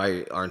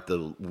 Why aren't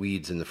the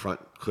weeds in the front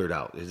cleared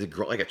out? Is it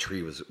like a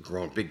tree was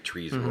growing? Big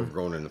trees were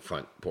growing in the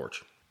front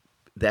porch.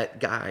 That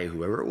guy,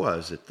 whoever it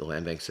was that the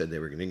land bank said they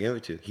were going to give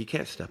it to, he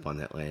can't step on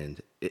that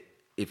land.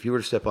 If he were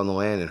to step on the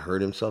land and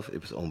hurt himself,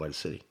 it was owned by the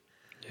city.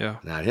 Yeah.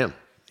 Not him.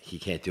 He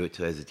can't do it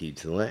till he has a deed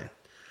to the land.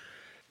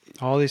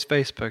 All these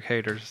Facebook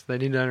haters, they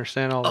need to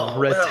understand all the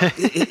red tape.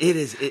 It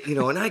is,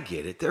 and I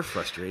get it. They're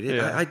frustrated.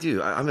 Yeah. I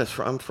do.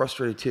 I'm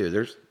frustrated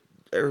too.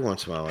 Every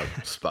once in a while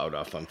I spout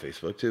off on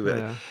Facebook too,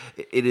 but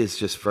it is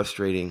just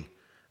frustrating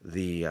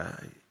the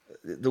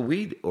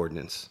weed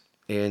ordinance.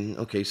 And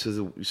okay,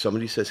 so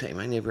somebody says, "Hey,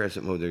 my neighbor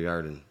hasn't mowed their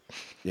yard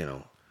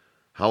in,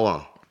 how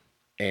long?"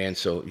 And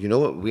so you know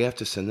what? We have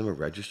to send them a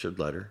registered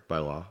letter by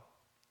law.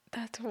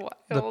 That's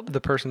wild.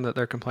 The person that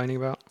they're complaining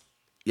about.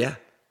 Yeah,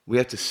 we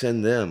have to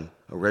send them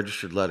a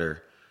registered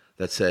letter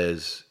that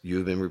says you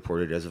have been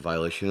reported as a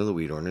violation of the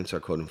weed ordinance. Our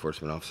code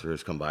enforcement officer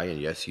has come by, and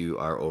yes, you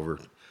are over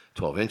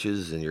 12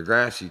 inches in your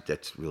grass.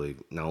 That's really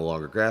no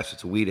longer grass.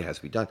 It's a weed. It has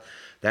to be done.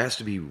 That has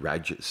to be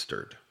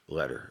registered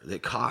letter.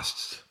 It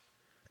costs,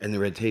 and the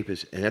red tape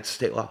is, and that's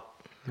state law.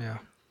 Yeah.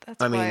 That's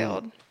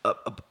wild.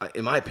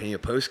 In my opinion, a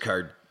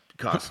postcard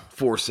costs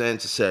 4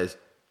 cents. It says,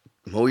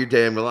 mow your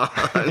damn lawn.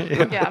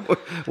 Yeah.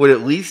 Would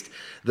at least,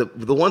 the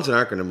ones that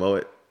aren't going to mow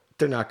it,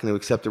 they're not going to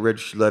accept the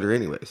registered letter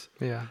anyways.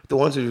 Yeah. The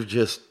ones that are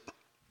just,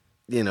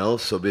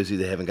 so busy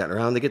they haven't gotten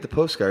around, they get the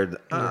postcard.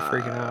 They're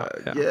freaking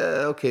out.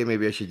 Yeah, okay,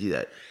 maybe I should do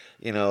that.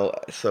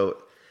 So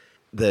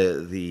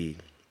the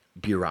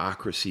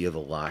bureaucracy of a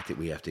lot that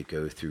we have to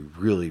go through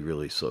really,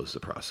 really slows the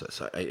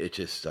process. It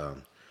just,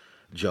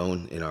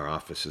 Joan in our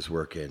office is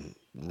working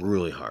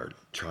really hard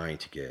trying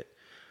to get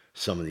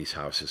some of these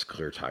houses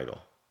clear title.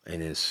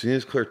 And as soon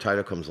as clear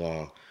title comes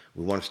along,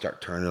 we want to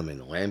start turning them in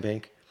the land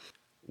bank.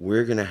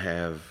 We're going to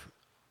have,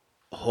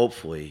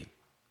 hopefully,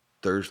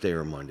 Thursday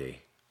or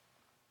Monday,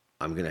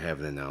 I'm going to have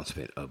an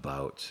announcement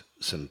about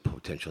some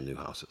potential new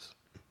houses.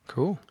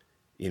 Cool.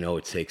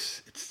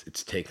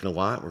 It's taken a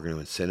lot. We're going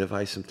to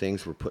incentivize some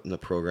things. We're putting the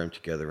program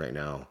together right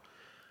now.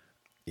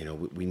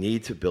 We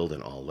need to build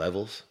in all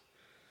levels.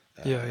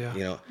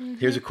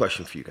 Here's a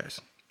question for you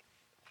guys.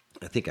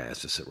 I think I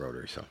asked this at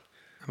Rotary, so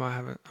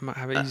I might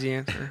have an easy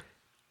answer.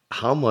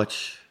 How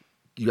much?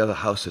 You have a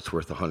house that's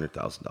worth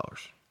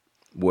 $100,000.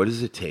 What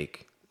does it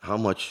take? How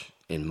much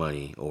in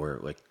money or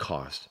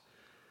cost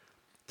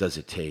does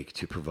it take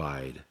to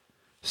provide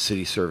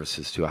city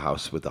services to a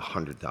house with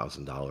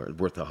 $100,000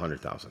 worth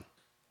 $100,000?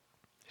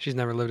 She's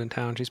never lived in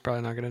town. She's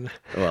probably not going to know.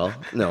 Well,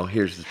 no.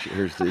 It's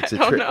a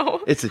don't trick.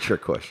 know. It's a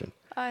trick question.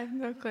 I have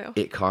no clue.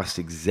 It costs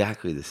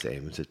exactly the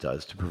same as it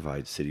does to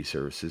provide city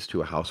services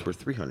to a house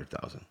worth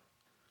 $300,000.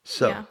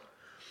 So,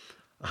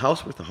 a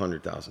house worth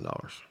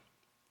 $100,000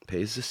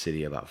 pays the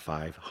city about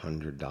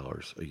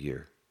 $500 a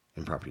year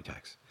in property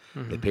tax.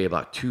 Mm-hmm. They pay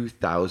about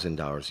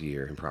 $2,000 a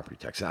year in property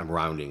tax. I'm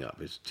rounding up.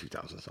 It's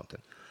 2,000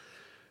 something.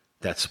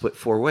 That's split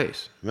 4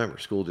 ways. Remember,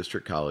 school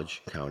district,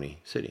 college, county,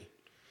 city.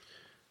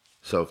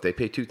 So if they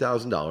pay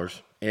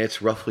 $2,000, and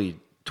it's roughly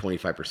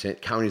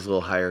 25%, county's a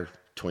little higher,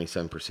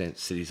 27%,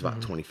 city's about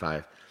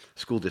 25%,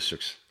 school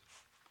district's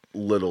a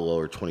little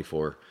lower,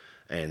 24%,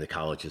 and the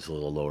college is a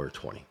little lower,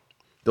 20%.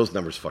 Those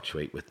numbers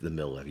fluctuate with the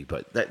mill levy,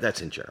 but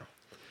that's in general.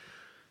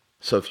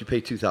 So if you pay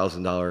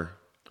 $2,000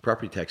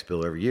 property tax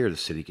bill every year, the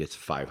city gets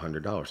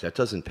 $500. That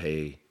doesn't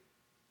pay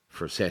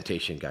for a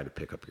sanitation guy to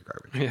pick up your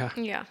garbage.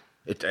 Yeah.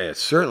 It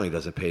certainly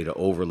doesn't pay to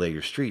overlay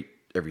your street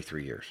every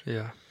 3 years.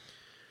 Yeah.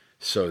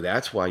 So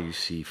that's why you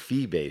see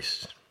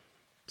fee-based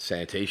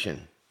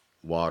sanitation,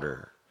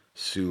 water,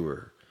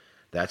 sewer.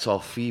 That's all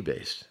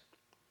fee-based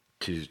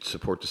to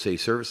support the city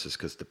services,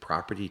 because the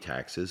property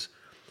taxes,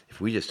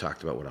 if we just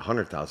talked about what a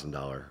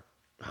 $100,000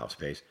 house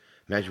pays,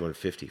 imagine what a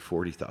 $50,000,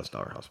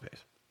 $40,000 house pays.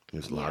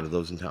 There's a lot of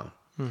those in town.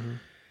 Mm-hmm.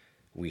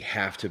 We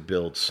have to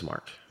build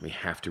smart. We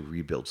have to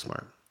rebuild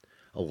smart.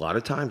 A lot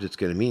of times it's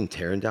going to mean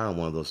tearing down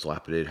one of those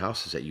dilapidated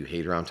houses that you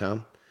hate around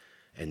town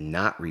and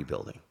not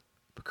rebuilding,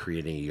 but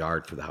creating a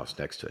yard for the house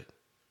next to it,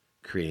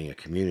 creating a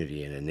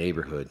community and a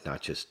neighborhood,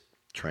 not just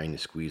trying to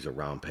squeeze a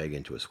round peg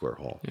into a square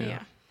hole.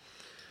 Yeah.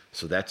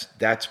 So that's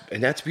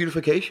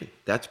beautification.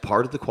 That's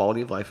part of the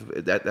quality of life.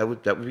 That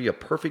would be a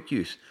perfect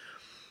use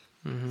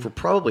for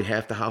probably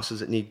half the houses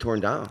that need torn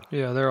down.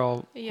 Yeah, they're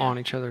all on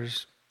each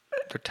other's.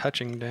 They're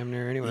touching damn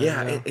near anyway.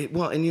 Yeah.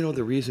 Well, and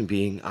the reason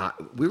being,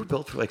 we were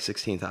built for like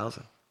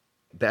 16,000.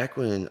 Back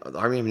when the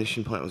Army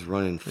ammunition plant was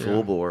running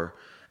full bore,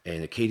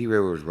 and the Katy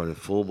Railroad was running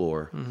full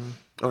bore.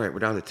 All right, we're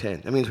down to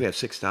 10. That means we have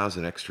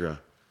 6,000 extra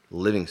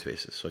living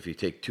spaces. So if you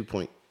take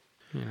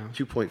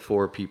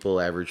 2.4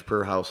 people average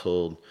per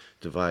household,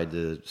 divide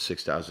the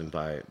 6,000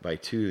 by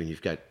 2, and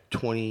you've got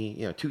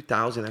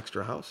 2,000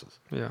 extra houses.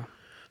 Yeah.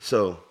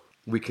 So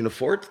we can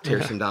afford to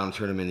tear some down,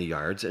 turn them into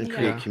yards, and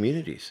create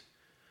communities.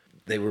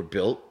 They were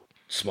built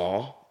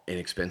small,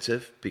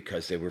 inexpensive,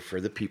 because they were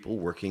for the people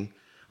working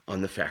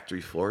on the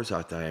factory floors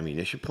out the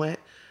ammunition plant,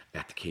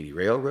 at the Katy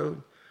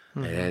Railroad,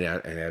 and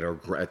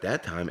at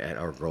that time at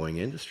our growing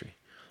industry.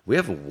 We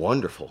have a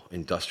wonderful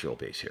industrial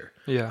base here.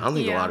 Yeah. I don't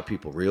think a lot of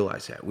people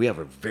realize that. We have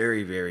a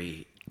very,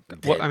 very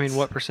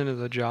what percent of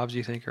the jobs do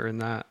you think are in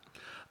that?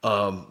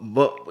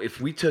 But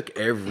if we took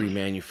every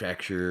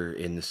manufacturer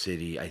in the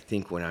city, I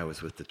think when I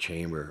was with the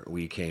chamber,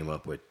 we came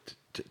up with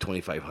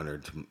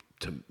 2,500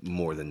 to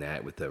more than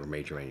that with the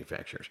major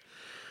manufacturers.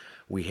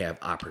 We have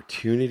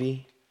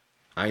opportunity.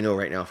 I know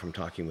right now from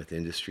talking with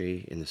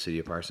industry in the city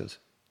of Parsons,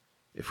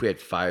 if we had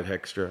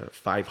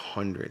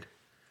 500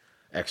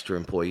 extra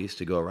employees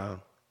to go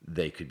around,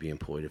 they could be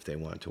employed if they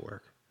wanted to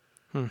work.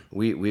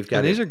 We've got.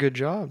 And these are good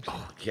jobs.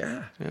 Oh,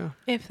 yeah.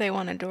 If they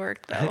wanted to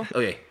work, though.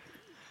 Okay.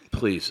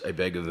 Please, I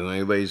beg of them.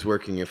 Anybody's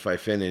working, if I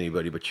offend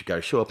anybody, but you got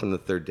to show up on the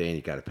third day and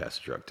you got to pass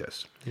the drug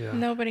test. Yeah.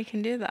 Nobody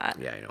can do that.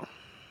 Yeah, I know.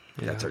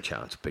 That's our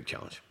challenge. Big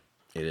challenge.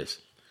 It is.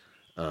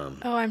 Oh,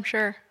 I'm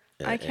sure.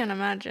 I can't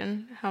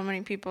imagine how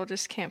many people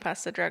just can't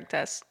pass the drug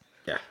test.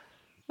 Yeah.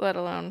 Let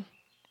alone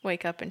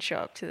wake up and show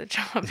up to the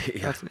job.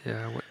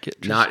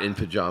 Not in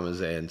pajamas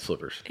and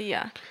slippers.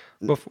 Yeah.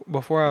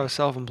 Before I was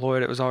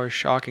self-employed, it was always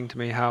shocking to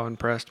me how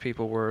impressed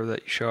people were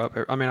that you show up.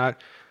 I mean,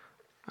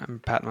 I'm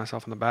patting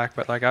myself on the back,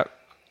 but like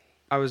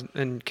I was,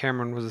 and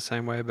Cameron was the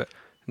same way, but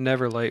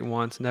never late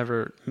once,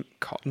 never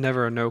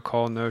a no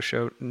call, no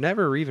show,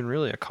 never even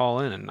really a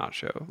call in and not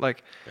show.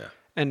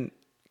 And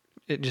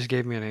it just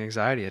gave me an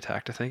anxiety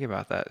attack to think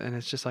about that. And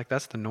it's just like,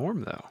 that's the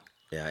norm though.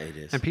 Yeah, it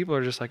is. And people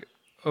are just like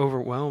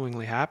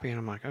overwhelmingly happy. And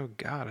I'm like, oh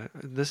God,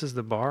 this is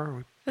the bar? Are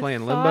we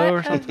playing The limbo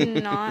or thought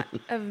something?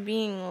 of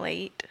being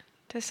late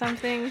to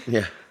something.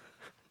 Yeah.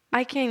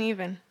 I can't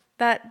even.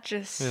 That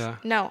just,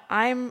 no,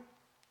 I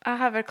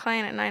have a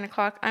client at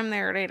 9:00. I'm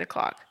there at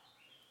 8:00.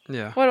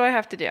 Yeah. What do I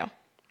have to do? Yeah.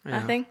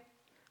 Nothing.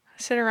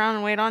 Sit around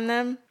and wait on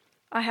them.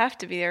 I have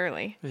to be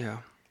early. Yeah.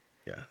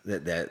 Yeah.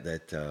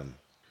 That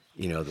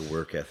the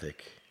work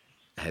ethic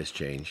has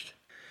changed.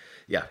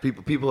 Yeah.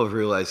 People have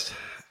realized,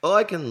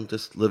 I can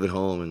just live at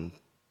home and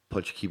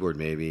punch a keyboard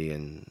maybe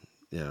and,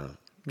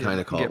 kind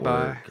of call it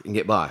work and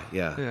get by.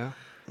 Yeah.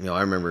 Yeah.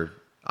 I remember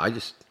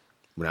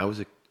when I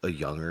was a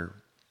younger,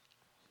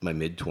 my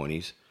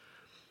mid-20s,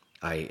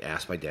 I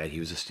asked my dad, he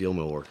was a steel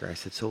mill worker. I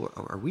said, so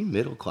are we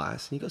middle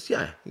class? And he goes,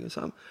 yeah. He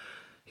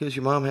goes,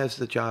 your mom has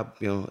the job,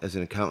 as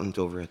an accountant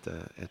over at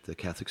the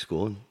Catholic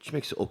school, and she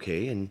makes it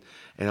okay, and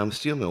I'm a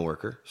steel mill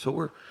worker.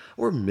 So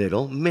we're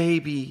middle,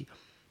 maybe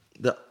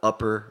the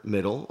upper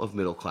middle of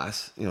middle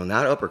class,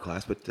 not upper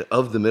class, but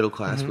of the middle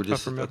class. We're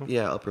just,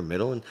 upper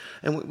middle.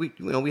 And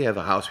we have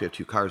a house, we have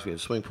 2 cars, we have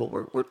a swimming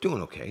pool. We're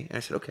doing okay. And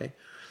I said, okay.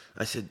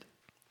 I said,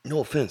 no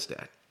offense,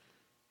 Dad.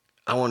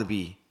 I want to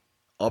be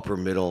upper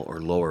middle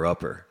or lower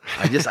upper.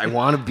 I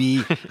want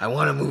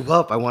to move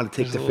up. I want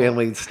to take the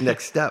family's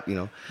next step,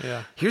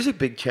 Yeah. Here's a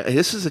big challenge.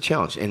 This is a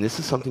challenge, and this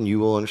is something you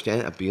will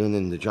understand at being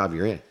in the job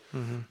you're in.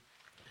 Mm-hmm.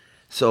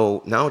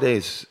 So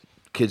nowadays,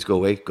 kids go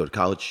away, go to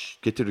college,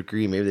 get their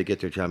degree, maybe they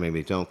get their job,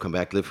 maybe they don't, come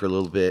back, live for a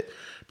little bit.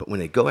 But when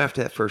they go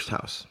after that first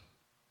house,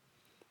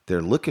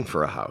 they're looking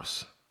for a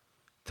house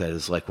that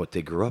is like what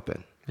they grew up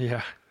in.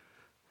 Yeah.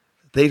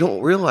 They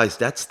don't realize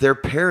that's their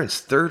parents'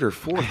 third or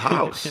fourth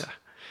house. Yeah.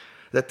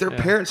 That their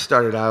parents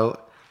started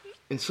out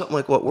in something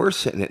like what we're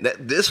sitting in.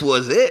 That this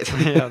was it.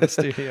 Yeah, the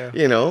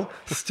studio.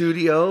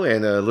 Studio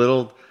and a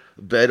little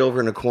bed over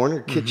in the corner,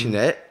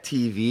 kitchenette,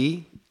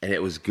 TV, and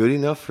it was good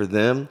enough for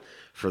them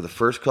for the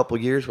first couple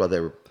of years while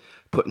they were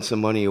putting some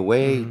money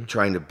away,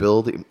 trying to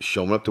build,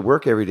 showing up to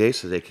work every day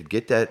so they could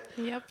get that.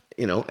 Yep.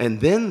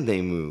 And then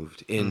they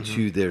moved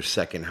into their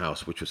second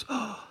house, which was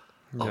a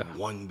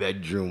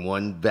 1-bedroom,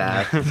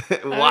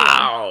 1-bath.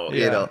 Wow.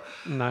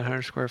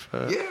 900 square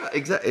foot. Yeah,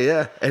 exactly.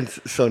 Yeah. And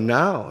so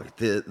now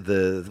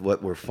the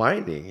what we're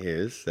finding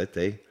is that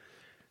they,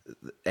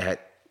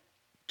 at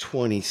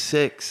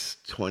 26,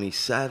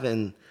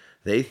 27,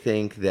 they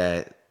think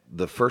that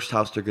the first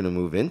house they're going to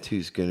move into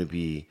is going to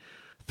be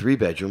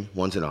 3-bedroom,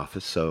 one's an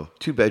office. So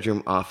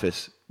 2-bedroom,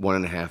 office,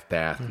 1.5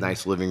 bath,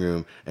 nice living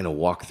room, and a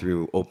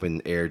walk-through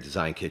open air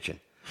design kitchen.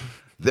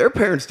 Their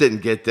parents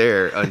didn't get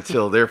there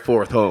until their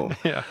fourth home.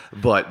 Yeah.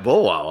 But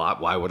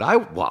why would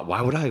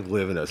I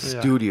live in a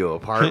studio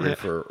apartment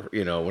for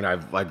when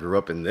I grew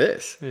up in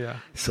this? Yeah.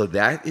 So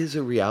that is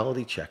a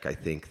reality check I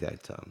think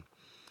that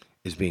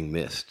is being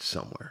missed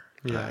somewhere.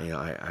 Yeah.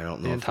 I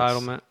don't The know. If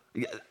entitlement.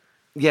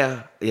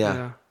 Yeah.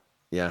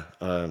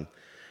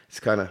 It's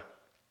kind of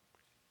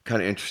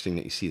interesting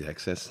that you see that,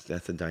 'cause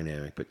that's a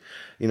dynamic. But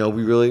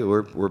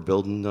we're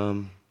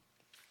building.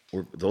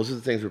 Those are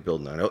the things we're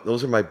building on.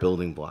 Those are my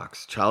building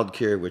blocks.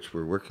 Childcare, which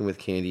we're working with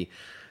Candy,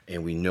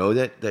 and we know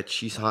that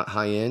she's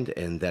high end,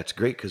 and that's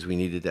great because we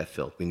needed that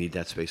filled. We need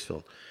that space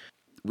filled.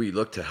 We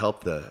look to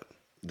help the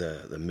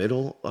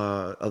middle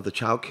of the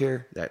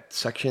childcare, that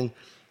section,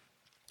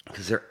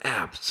 because they're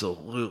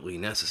absolutely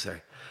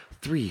necessary.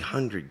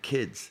 300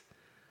 kids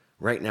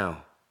right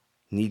now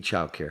need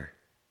childcare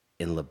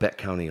in Labette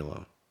County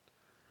alone.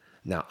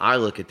 Now, I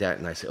look at that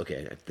and I say,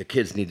 okay, the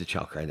kids need the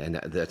childcare, and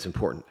that's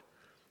important.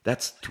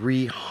 That's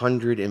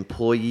 300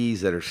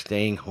 employees that are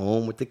staying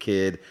home with the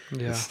kid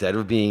instead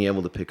of being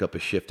able to pick up a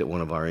shift at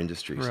one of our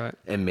industries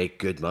and make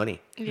good money.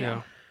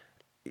 Yeah.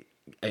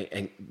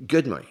 And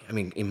good money. I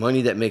mean,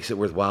 money that makes it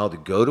worthwhile to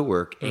go to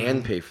work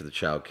and pay for the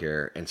child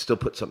care and still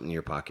put something in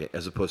your pocket,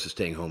 as opposed to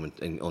staying home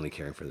and only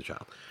caring for the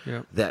child.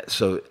 Yeah.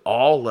 So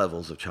all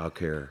levels of child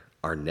care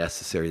are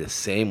necessary the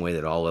same way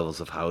that all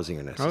levels of housing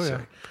are necessary. Oh,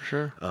 yeah, for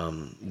sure.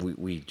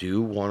 We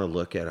do want to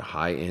look at a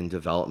high-end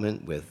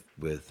development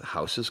with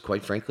houses,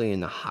 quite frankly,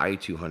 in the high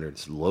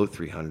 200s, low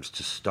 300s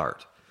to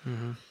start.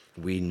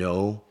 We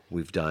know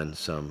we've done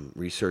some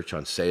research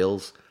on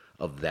sales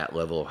of that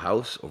level of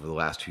house over the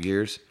last 2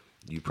 years.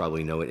 You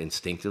probably know it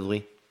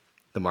instinctively.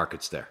 The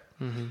market's there.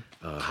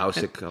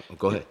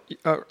 Go ahead.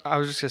 I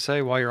was just going to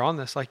say, while you're on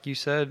this, like you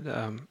said,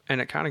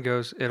 and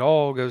it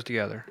all goes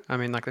together. I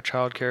mean, like the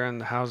child care and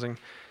the housing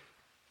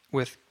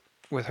with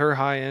her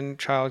high-end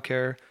child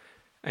care,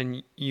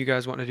 and you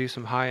guys want to do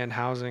some high-end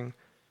housing,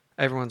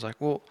 everyone's like,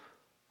 well,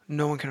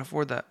 no one can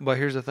afford that. But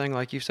here's the thing,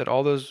 like you said,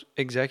 all those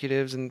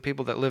executives and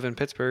people that live in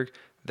Pittsburgh,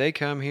 they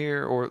come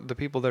here, or the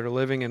people that are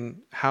living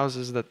in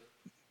houses that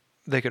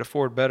they could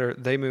afford better,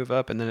 they move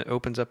up, and then it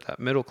opens up that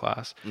middle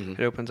class.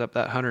 It opens up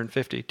that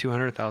 $150,000,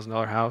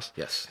 $200,000 house.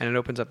 Yes. And it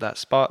opens up that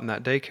spot in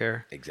that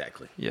daycare.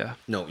 Exactly. Yeah.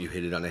 No, you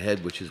hit it on the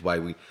head, which is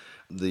why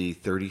the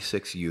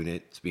 36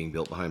 units being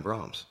built behind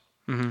Brahms.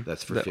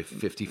 That's for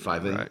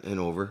 55 and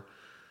over.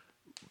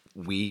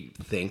 We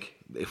think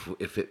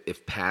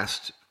if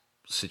past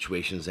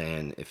situations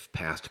and if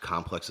past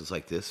complexes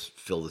like this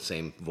fill the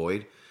same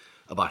void,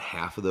 about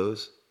half of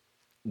those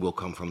will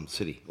come from the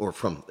city or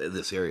from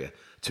this area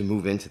to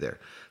move into there.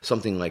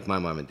 Something like my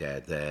mom and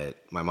dad, that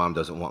my mom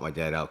doesn't want my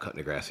dad out cutting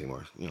the grass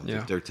anymore.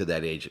 They're to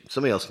that age.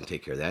 Somebody else can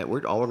take care of that.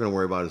 All we're going to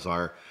worry about is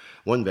our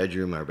one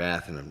bedroom, our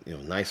bath, and a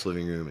nice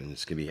living room, and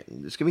it's gonna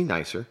be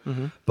nicer,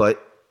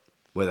 but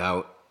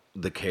without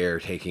the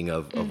caretaking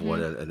of what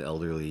an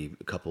elderly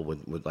couple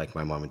would like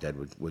my mom and dad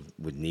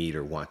would need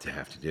or want to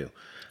have to do.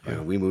 I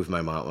mean, we moved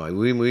my mom.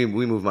 We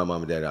moved my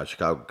mom and dad out of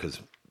Chicago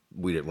because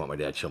we didn't want my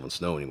dad shoveling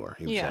snow anymore.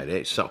 He was that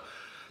age. So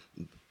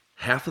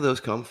half of those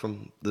come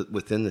from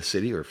within the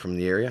city or from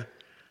the area.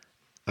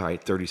 All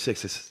right,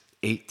 36. It's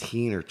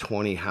 18 or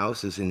 20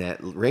 houses in that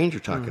range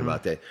you're talking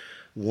about. That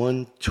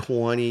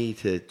 120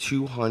 to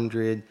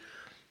 200.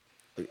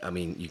 I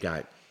mean, you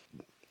got.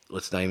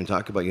 Let's not even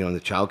talk about the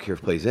child care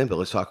plays in, but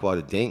let's talk about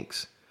a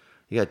dinks.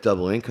 You got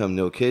double income,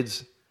 no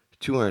kids.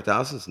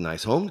 200,000 is a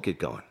nice home to get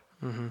going.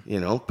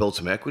 Build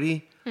some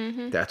equity.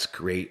 That's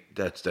great.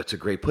 That's a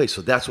great place.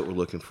 So that's what we're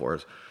looking for.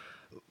 Is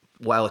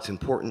while it's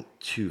important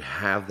to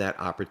have that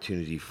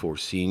opportunity for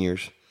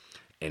seniors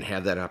and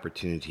have that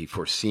opportunity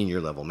for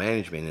senior level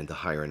management into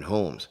higher end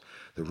homes,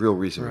 the real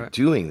reason we're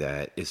doing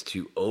that is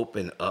to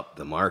open up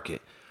the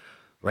market.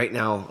 Right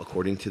now,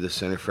 according to the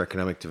Center for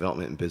Economic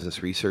Development and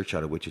Business Research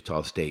out of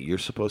Wichita State, you're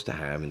supposed to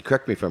have, and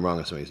correct me if I'm wrong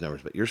on some of these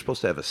numbers, but you're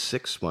supposed to have a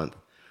 6-month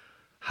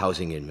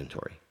housing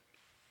inventory.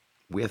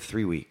 We have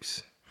 3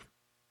 weeks.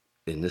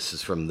 And this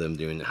is from them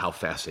doing how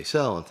fast they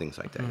sell and things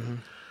like that.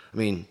 I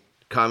mean,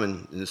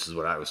 and this is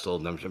what I was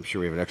told, and I'm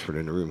sure we have an expert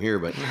in the room here,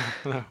 but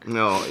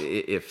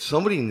if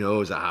somebody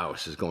knows a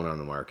house is going on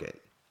the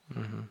market,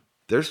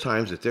 there's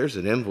times that there's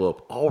an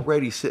envelope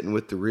already sitting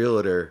with the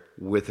realtor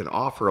with an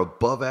offer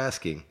above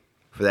asking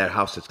for that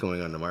house that's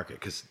going on the market,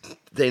 because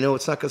they know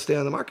it's not going to stay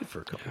on the market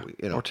for a couple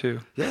weeks, or two.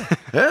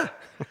 Yeah.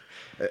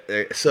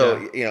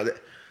 So,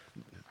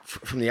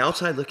 from the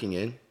outside looking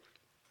in,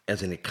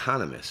 as an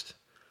economist,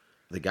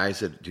 the guys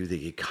that do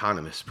the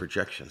economist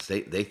projections,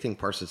 they think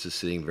Parsons is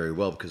sitting very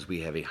well because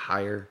we have a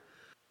higher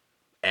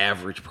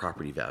average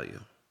property value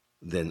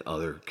than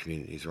other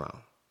communities around.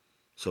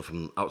 So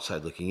from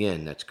outside looking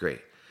in, that's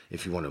great.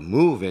 If you want to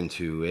move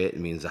into it,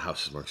 it means the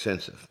house is more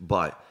expensive.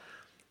 But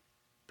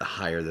the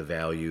higher the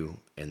value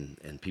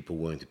and people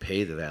willing to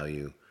pay the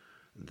value,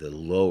 the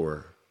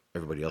lower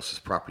everybody else's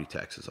property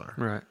taxes are.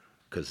 Right.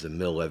 Because the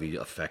mill levy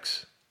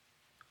affects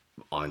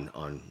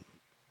on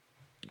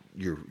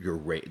your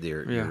rate,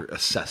 your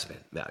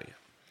assessment value.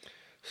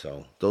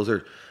 So those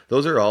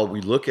are all, we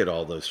look at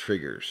all those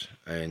triggers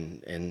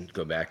and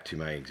go back to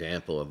my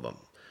example of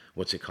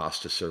what's it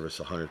cost to service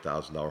a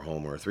 $100,000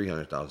 home or a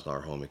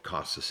 $300,000 home. It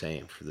costs the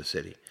same for the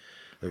city.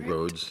 The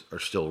roads are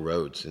still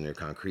roads and they're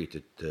concrete.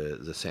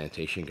 The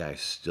sanitation guy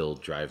still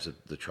drives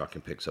the truck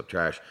and picks up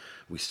trash.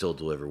 We still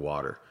deliver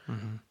water.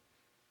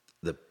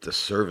 the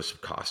service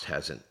cost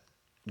hasn't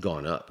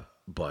gone up,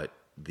 but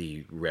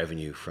the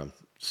revenue from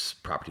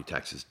property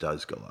taxes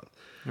does go up.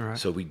 All right.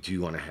 So we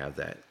do want to have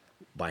that.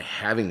 By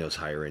having those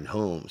higher end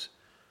homes,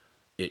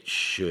 it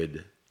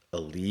should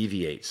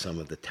alleviate some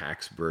of the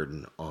tax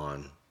burden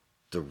on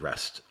the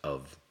rest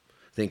of.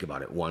 Think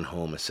about it. One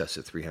home assessed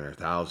at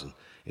 $300,000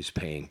 is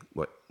paying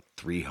what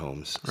 3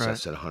 homes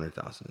assessed at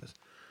 $100,000 is.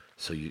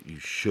 So you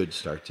should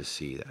start to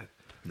see that.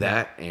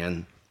 That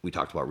and we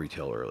talked about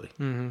retail early.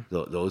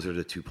 Mm-hmm. Those are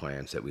the 2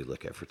 plans that we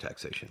look at for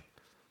taxation.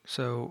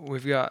 So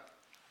we've got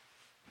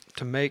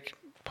to make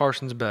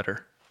Parsons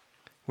better.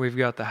 We've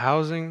got the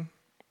housing.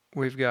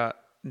 We've got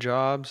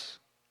jobs.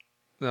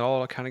 That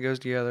all kind of goes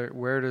together.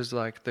 Where does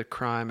like the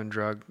crime and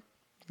drug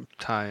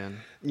tie in?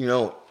 You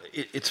know,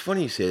 it's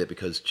funny you say that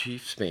because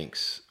Chief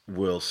Spinks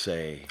will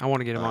say, I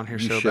want to get him on here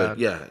so should. bad.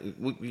 Yeah,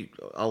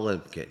 I'll let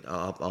him get.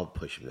 I'll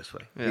push him this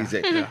way.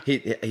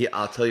 Yeah.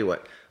 I'll tell you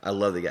what. I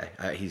love the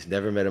guy. He's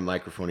never met a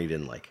microphone he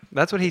didn't like.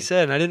 That's what he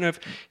said, and I didn't know if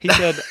he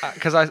said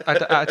because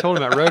I told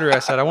him at Rotary. I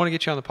said I want to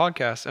get you on the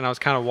podcast, and I was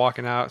kind of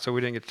walking out, so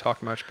we didn't get to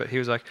talk much. But he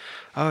was like,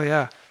 "Oh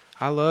yeah,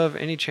 I love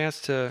any chance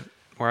to."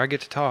 Where I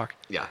get to talk.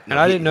 Yeah. And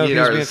I didn't know if he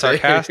was being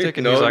sarcastic,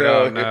 and he was like,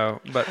 no. oh,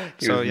 no. But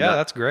so, yeah,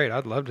 that's great.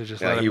 I'd love to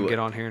just let him get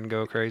on here and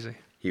go crazy.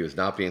 He was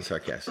not being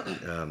sarcastic.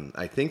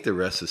 I think the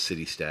rest of the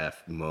city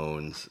staff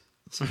moans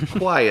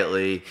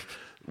quietly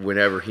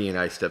whenever he and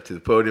I step to the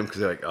podium because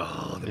they're like,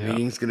 oh, the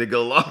meeting's going to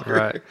go longer.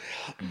 Right.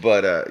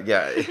 But,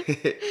 yeah,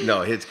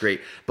 no, it's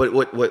great. But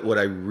what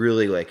I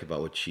really like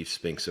about what Chief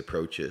Spinks'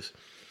 approach is,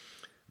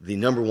 the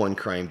number one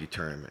crime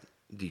deterrent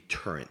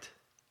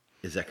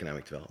is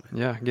economic development.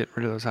 Yeah, get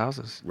rid of those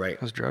houses. Right.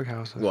 Those drug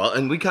houses. Well,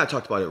 and we kind of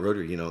talked about it at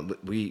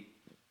Rotary,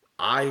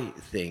 I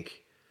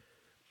think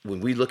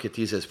when we look at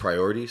these as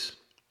priorities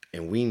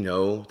and we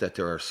know that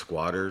there are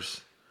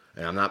squatters,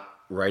 and I'm not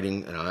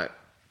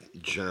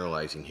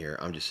generalizing here,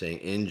 I'm just saying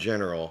in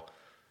general,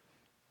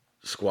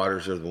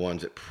 squatters are the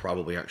ones that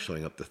probably aren't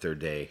showing up the third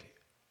day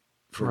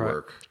for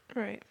work.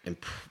 Right. And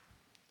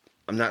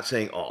I'm not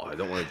saying, I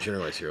don't want to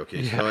generalize here, okay?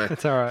 Yeah,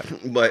 it's all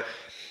right. But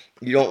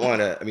you don't want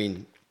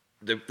to,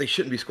 they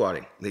shouldn't be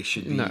squatting. They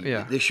should be.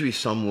 They should be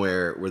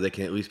somewhere where they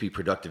can at least be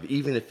productive,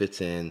 even if it's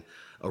in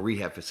a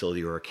rehab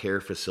facility or a care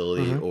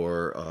facility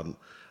or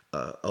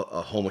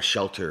a homeless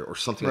shelter or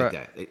something like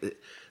that.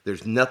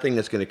 There's nothing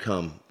that's going to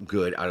come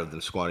good out of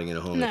them squatting in a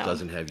home that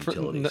doesn't have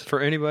utilities for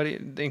anybody,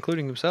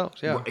 including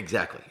themselves. Yeah,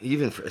 exactly.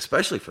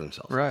 Especially for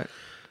themselves. Right.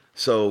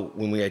 So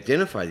when we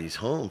identify these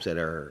homes that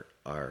are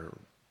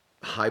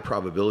high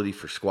probability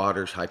for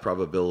squatters, high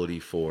probability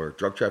for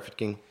drug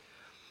trafficking.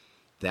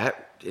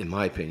 That, in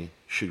my opinion,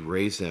 should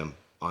raise them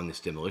on this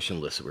demolition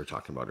list that we were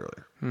talking about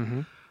earlier.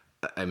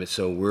 Mm-hmm.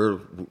 So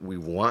we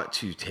want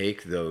to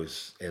take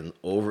those and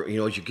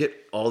as you get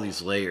all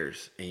these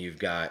layers and you've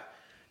got,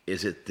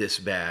 is it this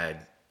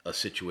bad a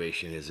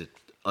situation? Is it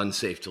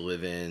unsafe to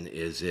live in?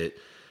 Is it,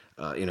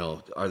 are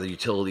the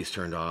utilities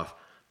turned off?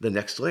 The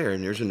next layer,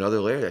 and there's another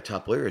layer, that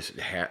top layer,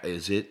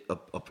 is it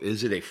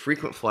a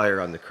frequent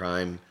flyer on the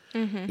crime?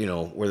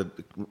 Mm-hmm. Where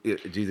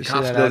do the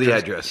cops know the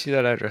address? See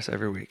that address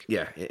every week.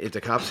 Yeah, if the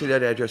cops see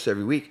that address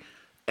every week,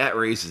 that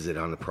raises it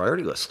on the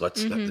priority list.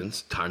 Then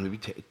it's time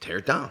to tear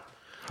it down.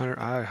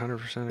 I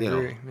 100%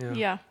 agree.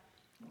 Yeah.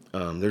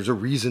 There's a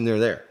reason they're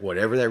there,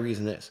 whatever that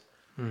reason is.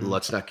 Mm-hmm.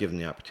 Let's not give them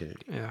the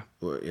opportunity. Yeah.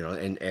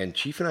 And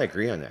Chief and I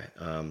agree on that.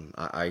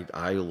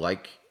 I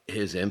like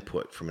his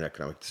input from an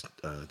economic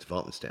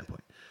development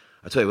standpoint.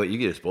 I'll tell you what, you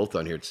get us both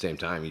on here at the same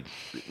time.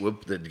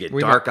 It'd get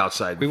dark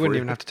outside. We wouldn't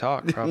even have to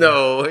talk, probably.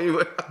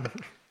 No.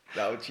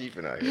 That was Chief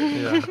and I.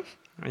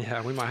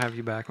 Yeah, we might have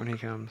you back when he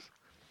comes.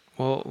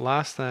 Well,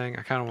 last thing,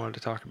 I kind of wanted to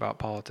talk about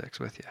politics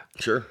with you.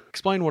 Sure.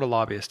 Explain what a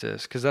lobbyist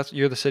is, because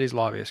you're the city's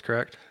lobbyist,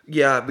 correct?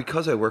 Yeah,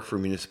 because I work for a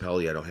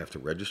municipality, I don't have to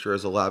register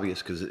as a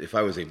lobbyist. Because if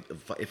I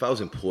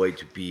was employed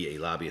to be a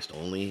lobbyist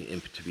only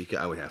in Topeka,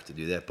 I would have to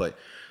do that. But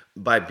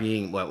by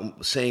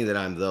saying that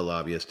I'm the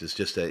lobbyist is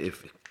just that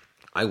if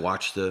I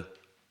watch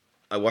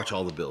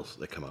all the bills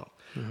that come out.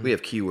 Mm-hmm. We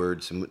have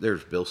keywords and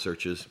there's bill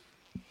searches.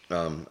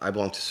 I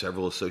belong to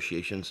several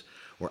associations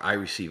where I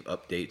receive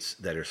updates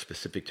that are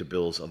specific to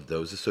bills of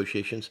those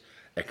associations,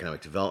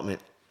 economic development,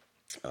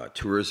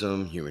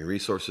 tourism, human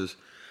resources.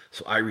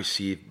 So I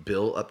receive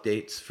bill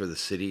updates for the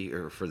city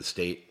or for the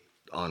state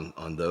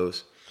on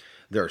those.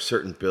 There are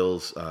certain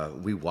bills.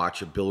 We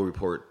watch a bill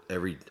report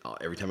every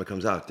time it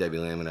comes out. Debbie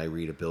Lamb and I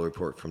read a bill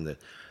report from the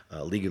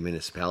League of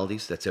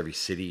Municipalities. That's every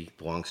city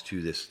belongs to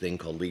this thing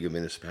called League of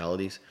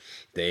Municipalities.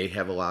 They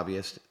have a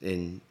lobbyist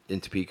in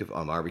Topeka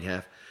on our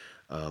behalf.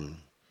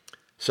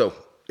 So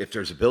if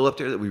there's a bill up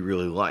there that we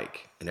really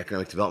like, an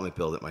economic development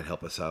bill that might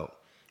help us out,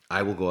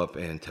 I will go up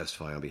and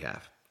testify on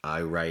behalf.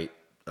 I write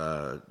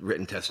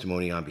written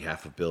testimony on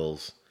behalf of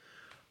bills.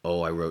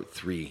 I wrote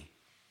 3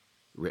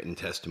 written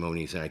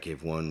testimonies and I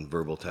gave 1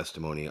 verbal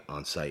testimony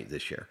on site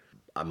this year.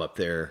 I'm up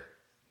there.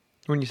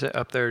 When you say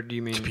up there, do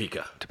you mean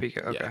Topeka?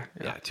 Topeka, okay.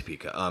 Yeah,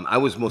 Topeka. I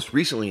was most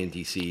recently in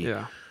D.C.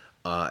 Yeah.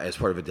 As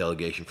part of a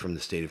delegation from the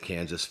state of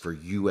Kansas for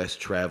U.S.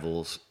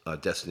 Travel's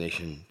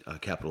destination,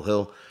 Capitol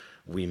Hill,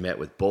 We met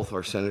with both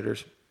our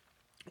senators.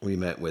 We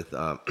met with,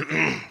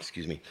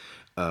 excuse me,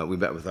 we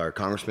met with our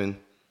congressman.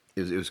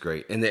 It was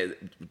great. And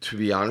to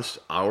be honest,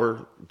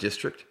 our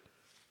district,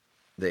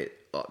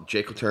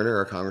 Jake Turner,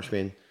 our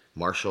congressman,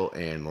 Marshall,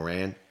 and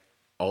Moran,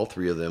 all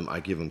three of them, I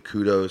give them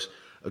kudos.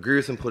 Agree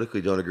with them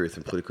politically, don't agree with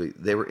them politically.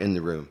 They were in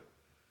the room.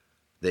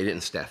 They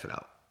didn't staff it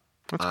out.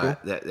 That's cool.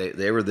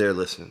 They were there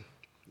listening.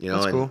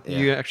 That's cool. Yeah.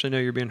 You actually know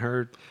you're being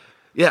heard.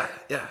 Yeah.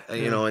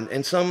 You know,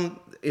 and some,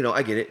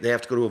 I get it. They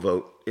have to go to a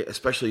vote,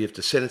 especially if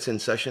the Senate's in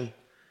session.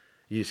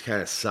 You just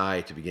kind of sigh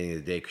at the beginning of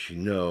the day because you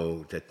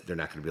know that they're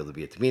not going to be able to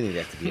be at the meeting. They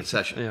have to be in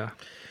session. Yeah.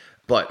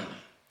 But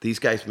these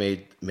guys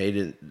made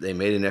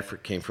an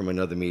effort, came from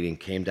another meeting,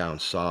 came down,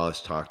 saw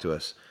us, talked to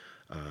us.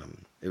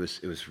 It was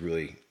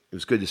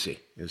good to see.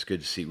 It was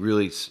good to see,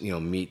 really,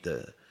 meet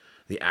the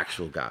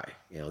actual guy.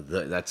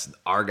 That's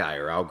our guy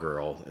or our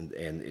girl,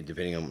 and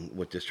depending on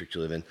what district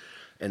you live in.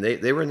 And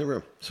they were in the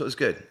room, so it was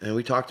good. And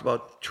we talked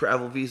about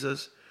travel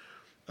visas.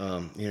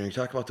 You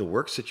talk about the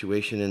work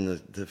situation,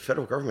 and the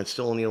federal government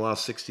still only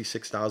allows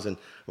 66,000.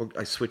 Well,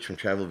 I switched from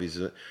travel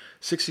visas,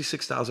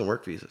 66,000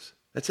 work visas.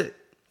 That's it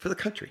for the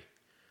country.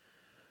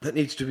 That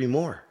needs to be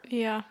more.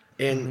 Yeah.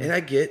 And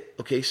I get,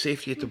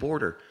 safety at the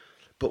border.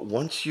 But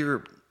once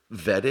you're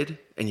vetted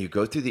and you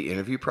go through the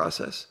interview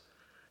process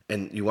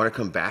and you want to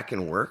come back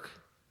and work,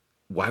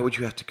 why would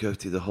you have to go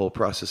through the whole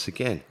process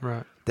again?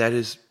 Right. That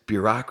is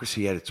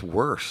bureaucracy at its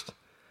worst.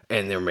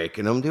 And they're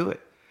making them do it.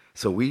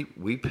 So we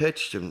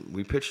pitched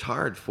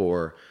hard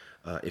for,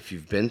 if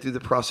you've been through the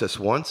process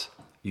once,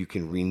 you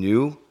can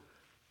renew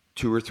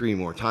 2 or 3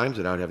 more times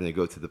without having to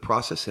go through the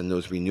process. And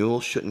those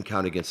renewals shouldn't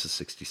count against the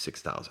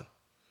 66,000.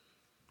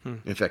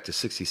 In fact, the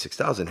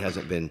 66,000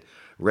 hasn't been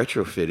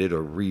retrofitted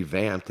or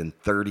revamped in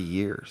 30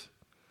 years.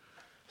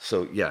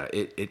 So yeah,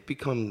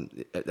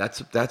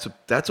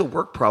 that's a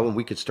work problem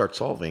we could start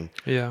solving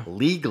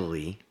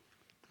legally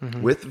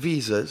with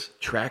visas,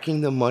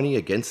 tracking the money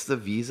against the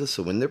visa.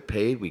 So when they're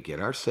paid, we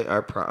get our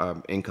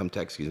income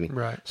tax. Excuse me.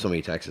 Right. So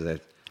many taxes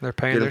that They're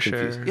paying their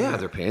share. Yeah,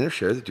 they're paying their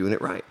share. They're doing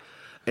it right.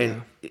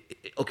 And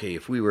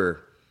if we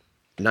were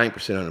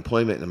 9%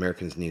 unemployment and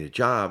Americans needed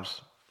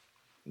jobs,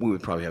 we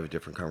would probably have a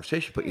different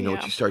conversation. But you know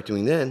what you start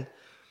doing then?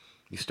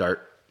 You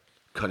start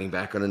cutting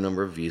back on a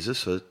number of visas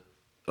so that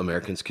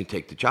Americans can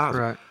take the jobs.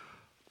 Right.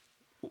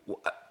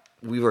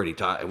 We've already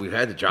we've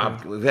had the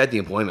job. We've had the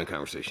employment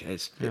conversation.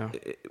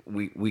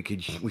 We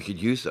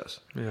could use those.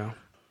 Yeah.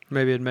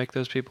 Maybe it'd make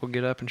those people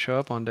get up and show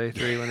up on day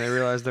 3 when they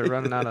realize they're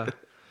running out of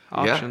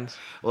options.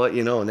 Yeah.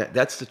 Well, and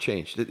that's the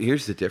change.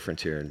 Here's the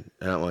difference here, and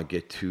I don't want to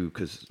get too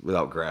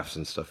without graphs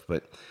and stuff,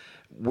 but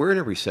we're in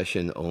a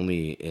recession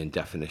only in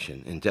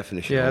definition. In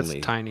definition only. Yeah,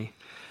 it's tiny.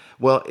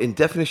 Well, in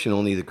definition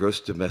only, the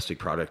gross domestic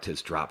product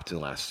has dropped in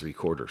the last 3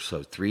 quarters.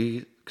 So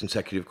 3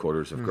 consecutive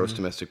quarters of gross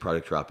domestic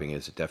product dropping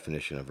is a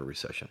definition of a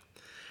recession.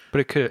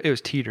 But it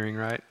was teetering,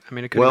 right? I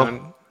mean, it could have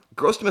gone...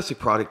 gross domestic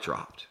product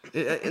dropped.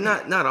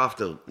 Not off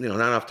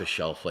the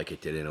shelf like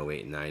it did in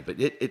 08 and 9, but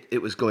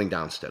it was going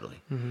down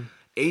steadily.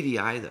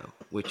 ADI though,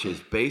 which is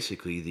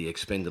basically the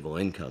expendable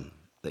income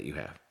that you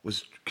have,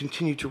 was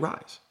continued to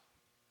rise.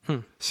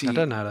 See, that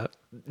doesn't add up.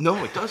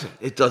 No, it doesn't.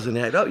 It doesn't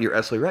add up. You're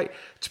absolutely right.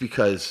 It's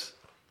because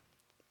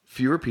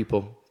fewer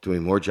people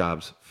doing more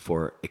jobs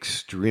for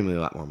extremely a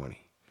lot more money.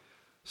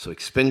 So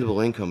expendable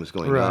income is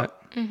going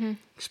up.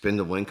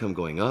 Expendable income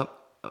going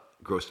up,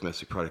 gross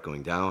domestic product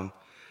going down.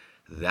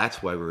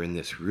 That's why we're in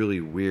this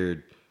really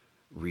weird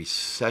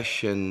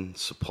recession,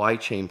 supply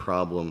chain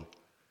problem.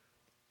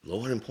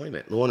 Low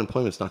unemployment. Low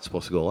unemployment is not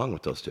supposed to go along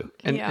with those two.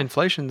 And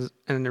inflation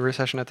and the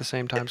recession at the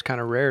same time is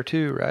kind of rare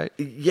too, right?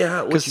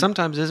 Yeah. Because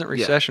sometimes isn't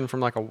recession from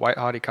like a white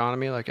hot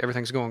economy, like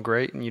everything's going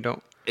great and you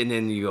don't. And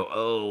then you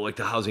go, like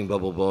the housing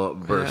bubble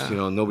burst,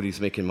 nobody's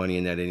making money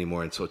in that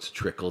anymore. And so it's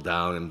trickled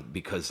down. And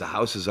because the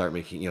houses aren't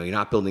making, you're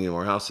not building any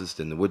more houses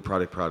than the wood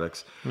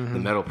products, the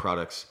metal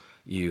products.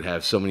 You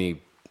have so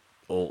many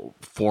old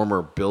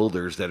former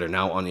builders that are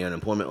now on the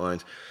unemployment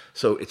lines.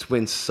 So it's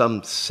when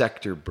some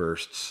sector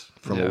bursts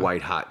from a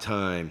white hot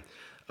time.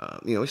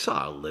 We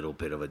saw a little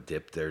bit of a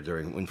dip there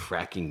when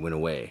fracking went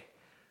away.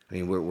 I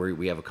mean,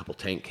 we have a couple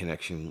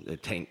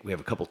we have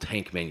a couple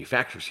tank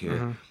manufacturers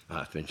here. I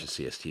have to mention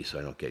CST, so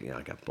I don't get,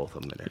 I got both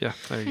of them in there. Yeah,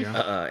 there you go.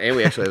 And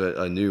we actually have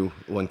a new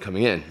one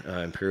coming in.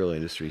 Imperial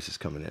Industries is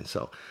coming in.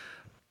 So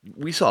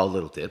we saw a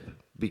little dip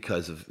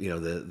because of,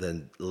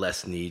 the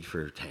less need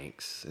for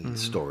tanks and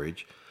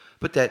storage,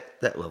 but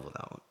that leveled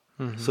out.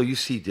 So you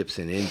see dips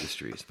in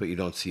industries, but you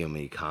don't see them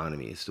in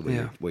economies the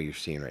way you're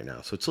seeing right now.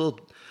 So it's a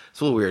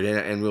little weird,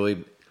 and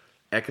really,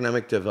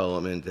 economic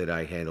development that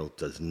I handle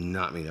does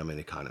not mean I'm an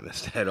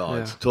economist at all.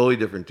 It's a totally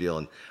different deal,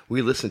 and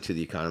we listen to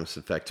the economists.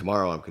 In fact,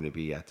 tomorrow I'm going to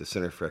be at the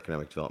Center for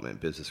Economic Development and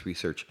Business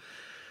Research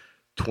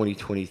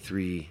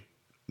 2023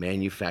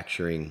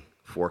 manufacturing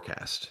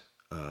forecast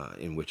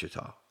in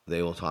Wichita.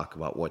 They will talk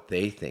about what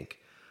they think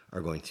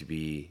are going to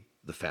be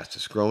the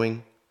fastest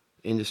growing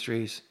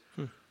industries,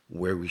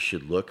 where we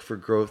should look for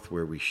growth,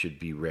 where we should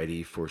be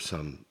ready for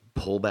some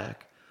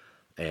pullback,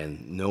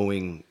 and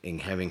knowing and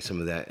having some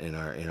of that in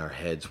our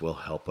heads will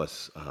help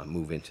us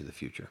move into the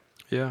future.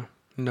 Yeah.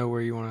 Know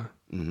where you want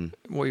to,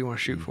 what you want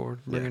to shoot for,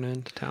 bringing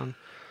into town.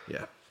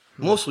 Yeah.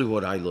 Mostly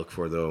what I look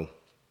for, though,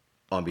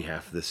 on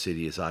behalf of the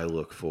city, is I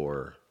look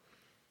for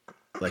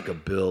like a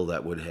bill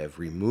that would have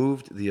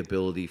removed the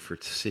ability for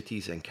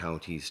cities and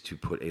counties to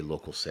put a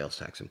local sales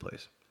tax in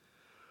place.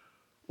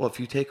 Well, if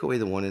you take away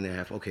the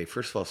 1.5, okay,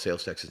 first of all,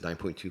 sales tax is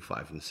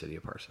 9.25 in the city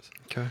of Parsons.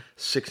 Okay.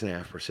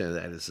 6.5% of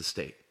that is the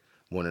state.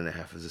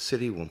 1.5 is the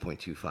city.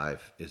 1.25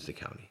 is the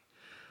county.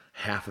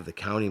 Half of the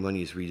county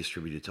money is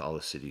redistributed to all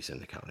the cities in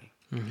the county.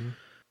 Mm-hmm.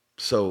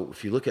 So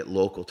if you look at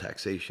local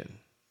taxation,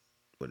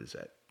 what is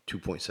that?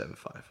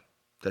 2.75.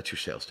 That's your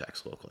sales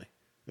tax locally.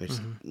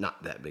 It's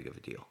not that big of a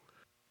deal.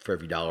 For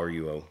every dollar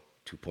you owe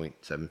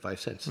 2.75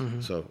 cents.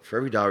 So for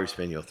every dollar you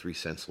spend, you owe 3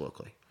 cents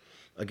locally.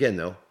 Again,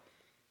 though,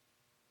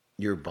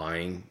 you're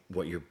buying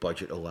what your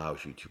budget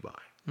allows you to buy.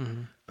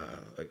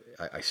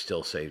 I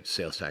still say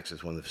sales tax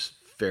is one of the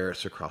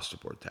fairest across the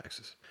board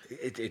taxes.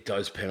 It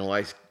does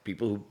penalize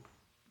people who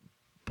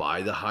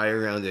buy the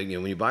higher end. You know,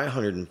 when you buy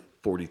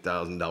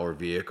 $140,000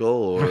 vehicle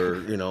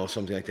or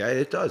something like that,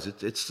 it does.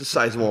 It's the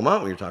sizable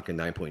amount when you're talking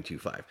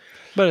 9.25.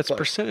 But it's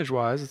percentage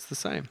wise, it's the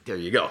same. There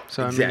you go.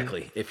 So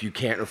exactly. If you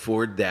can't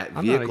afford that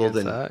vehicle,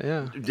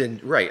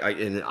 then right.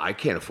 I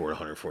can't afford a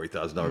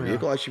 $140,000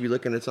 vehicle. I should be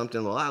looking at something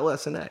a lot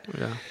less than that.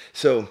 Yeah.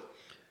 So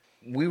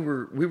we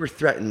were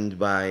threatened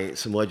by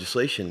some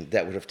legislation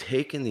that would have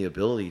taken the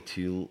ability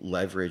to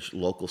leverage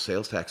local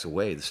sales tax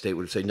away. The state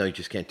would have said, no, you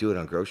just can't do it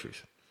on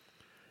groceries.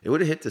 It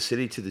would have hit the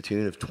city to the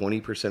tune of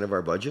 20% of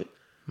our budget.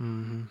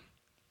 Mm-hmm.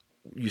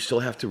 You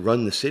still have to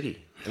run the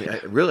city. You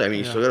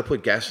still got to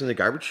put gas in the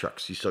garbage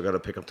trucks. You still got to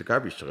pick up the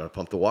garbage. You still got to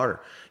pump the water.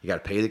 You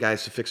got to pay the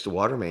guys to fix the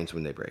water mains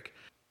when they break.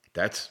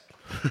 That's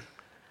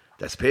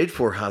paid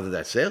for out of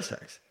that sales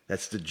tax.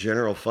 That's the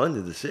general fund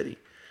of the city.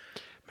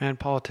 Man,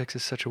 politics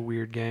is such a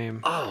weird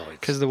game. Oh,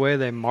 because the way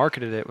they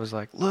marketed it was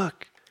like,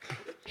 look,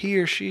 he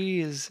or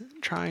she is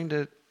trying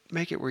to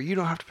make it where you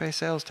don't have to pay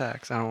sales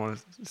tax. I don't want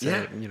to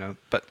say it,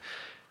 but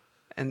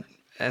and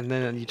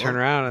then you turn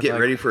around and get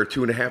ready for a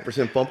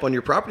 2.5% bump on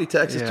your property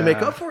taxes to make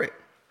up for it.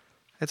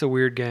 It's a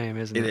weird game,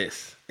 isn't it? It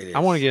is. I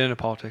want to get into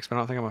politics, but I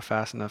don't think I'm a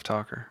fast enough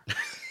talker.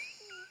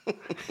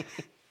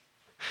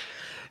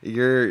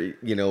 You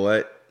know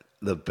what?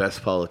 The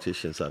best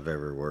politicians I've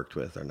ever worked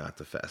with are not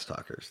the fast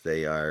talkers.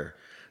 They are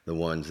the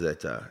ones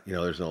that,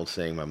 there's an old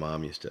saying my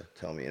mom used to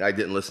tell me, and I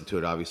didn't listen to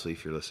it. Obviously,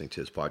 if you're listening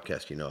to this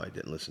podcast, I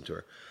didn't listen to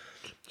her.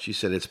 She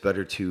said, it's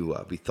better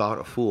to be thought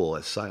a fool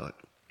as silent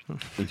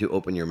than to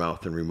open your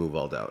mouth and remove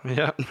all doubt.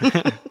 Yeah.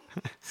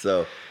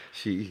 So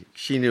she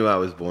knew I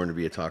was born to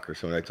be a talker.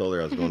 So when I told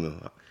her I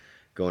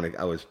was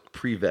I was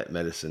pre-vet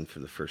medicine for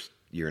the first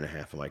year and a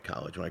half of my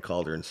college. When I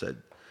called her and said,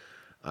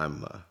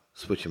 I'm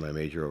switching my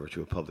major over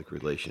to a public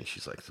relations,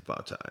 she's like, it's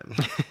about time.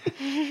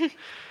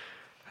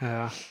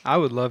 Yeah, I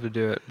would love to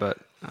do it, but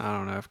I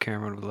don't know if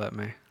Cameron would let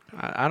me.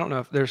 I don't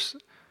know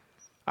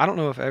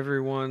if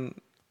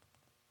everyone,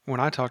 when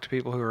I talk to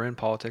people who are in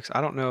politics,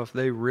 I don't know if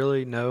they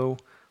really know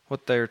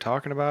what they're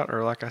talking about,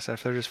 or like I said,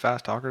 if they're just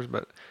fast talkers,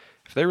 but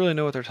if they really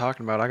know what they're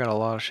talking about, I got a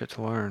lot of shit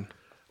to learn.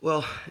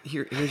 Well,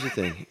 here's the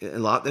thing.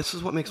 This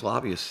is what makes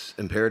lobbyists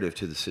imperative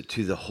to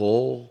the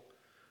whole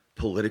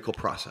political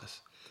process.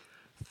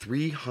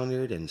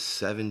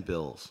 307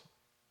 bills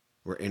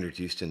were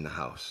introduced in the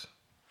House.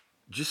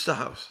 Just the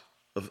House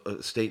of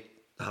State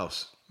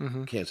House,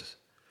 Kansas.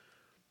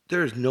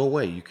 There is no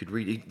way you could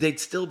read it.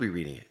 They'd still be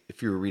reading it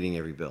if you were reading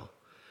every bill.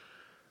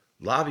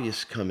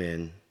 Lobbyists come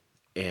in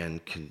and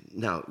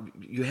now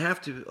you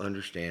have to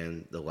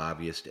understand the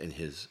lobbyist and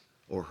his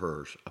or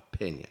her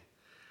opinion,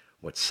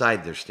 what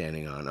side they're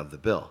standing on of the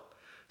bill.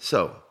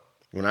 So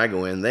when I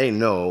go in, they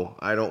know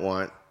I don't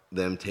want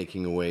them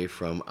taking away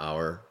from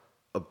our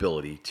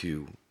ability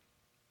to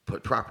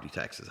put property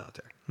taxes out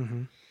there.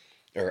 Mm-hmm.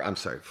 Or I'm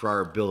sorry, for our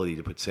ability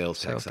to put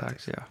sales tax out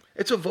there. Yeah.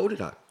 It's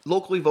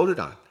locally voted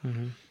on.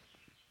 Mm-hmm.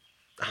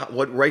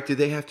 What right do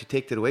they have to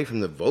take that away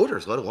from the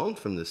voters, let alone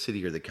from the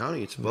city or the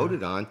county? It's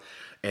voted on,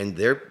 and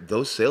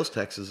those sales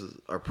taxes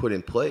are put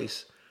in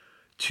place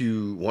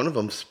one of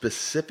them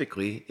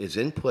specifically is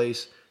in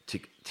place to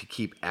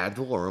keep ad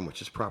valorem,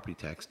 which is property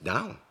tax,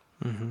 down.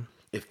 Mm-hmm.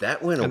 If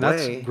that went away... And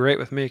that's great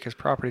with me, because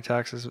property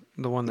tax is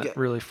the one that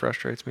really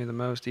frustrates me the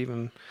most,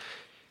 even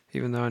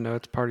though I know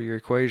it's part of your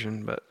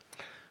equation, but...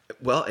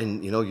 Well,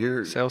 and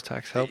your sales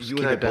tax helps. You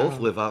and I both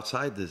live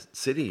outside the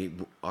city.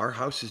 Our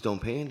houses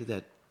don't pay into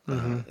that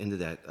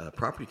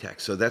property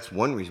tax. So that's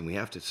one reason we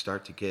have to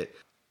start to get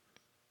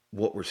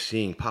what we're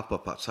seeing pop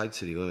up outside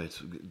city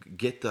limits.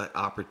 Get the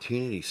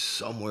opportunity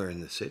somewhere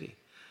in the city,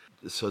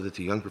 so that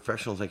the young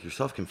professionals like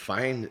yourself can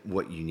find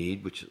what you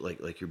need, which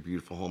like your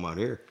beautiful home out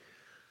here,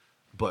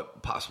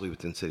 but possibly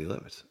within city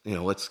limits.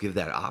 Let's give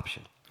that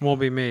option. Won't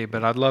be me,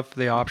 but I'd love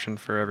the option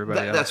for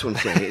everybody else. That's what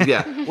I'm saying.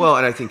 Yeah. Well,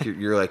 and I think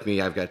you're like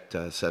me. I've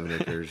got 7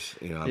 acres.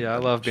 I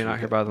love being out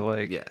here by the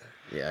lake. Yeah.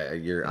 Yeah.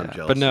 I'm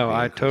jealous. But no,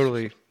 I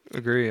totally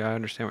agree. I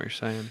understand what you're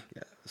saying.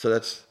 Yeah. So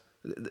that's,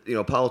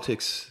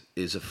 politics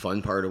is a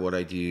fun part of what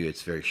I do.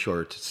 It's very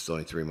short. It's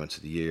only 3 months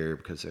of the year,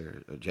 because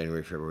they're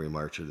January, February,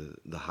 March are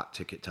the hot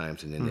ticket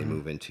times, and then they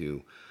move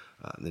into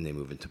Then they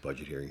move into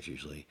budget hearings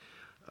usually.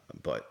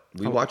 But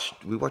we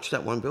watched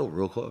that one bill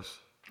real close.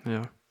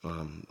 Yeah.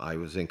 I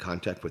was in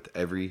contact with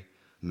every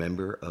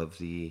member of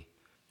the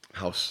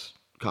House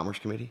Commerce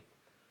Committee.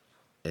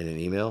 In an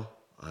email,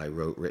 I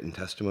wrote written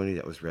testimony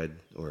that was read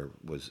or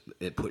was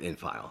it put in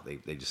file.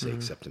 They just say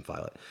accept and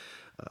file it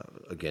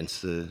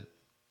against the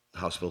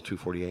House Bill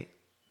 248.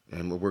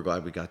 And we're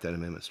glad we got that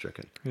amendment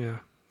stricken. Yeah,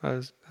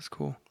 that's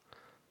cool.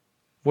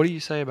 What do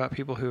you say about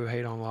people who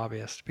hate on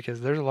lobbyists?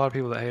 Because there's a lot of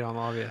people that hate on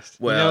lobbyists.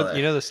 Well,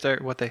 you know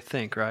what they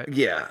think, right?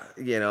 Yeah,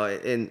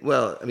 and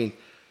well, I mean,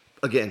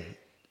 again,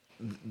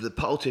 the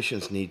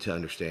politicians need to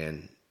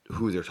understand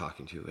who they're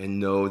talking to and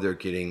know they're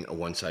getting a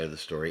one side of the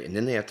story, and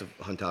then they have to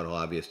hunt out a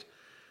lobbyist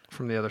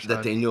From the other side.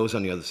 that they know is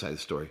on the other side of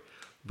the story.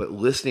 But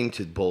listening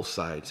to both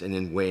sides and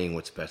then weighing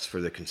what's best for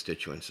the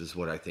constituents is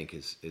what I think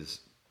is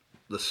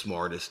the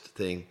smartest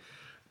thing,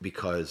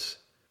 because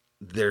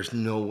there's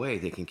no way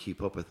they can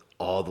keep up with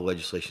all the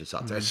legislation that's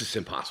out there. It's just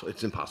impossible.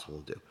 It's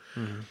impossible to do.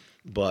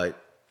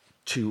 But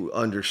to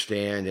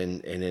understand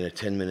and in a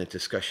 10-minute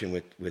discussion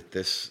with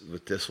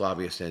this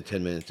lobbyist and a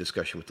 10-minute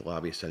discussion with the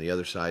lobbyist on the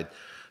other side,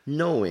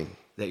 knowing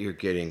that you're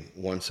getting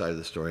one side of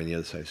the story and the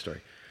other side of the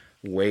story,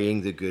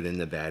 weighing the good and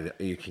the bad,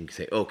 you can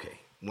say, okay,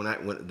 when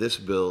this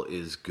bill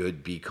is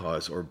good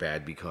because or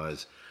bad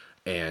because,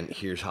 and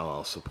here's how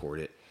I'll support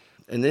it.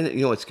 And then,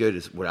 what's good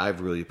is what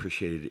I've really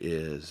appreciated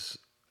is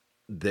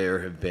there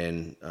have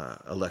been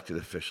elected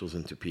officials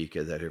in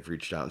Topeka that have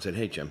reached out and said,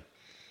 hey, Jim,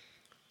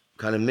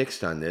 kind of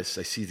mixed on this.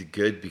 I see the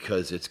good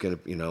because it's going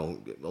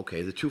to,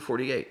 okay, the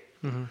 248.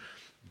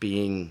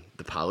 Being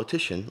the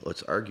politician,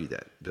 let's argue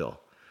that, Bill.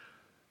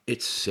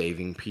 It's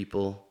saving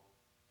people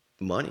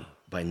money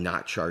by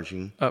not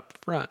charging. Up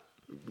front.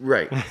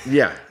 Right.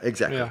 Yeah,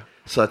 exactly. Yeah.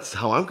 So that's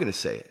how I'm going to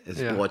say it.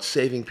 Yeah. Well, it's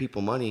saving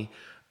people money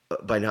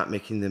by not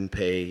making them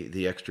pay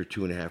the extra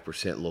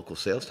 2.5% local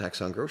sales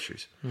tax on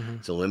groceries.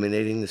 It's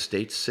eliminating the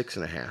state's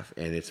 6.5%,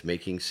 and it's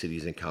making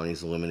cities and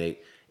counties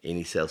eliminate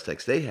any sales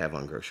tax they have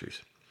on groceries.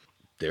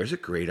 There's a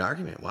great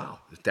argument. Wow,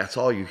 if that's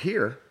all you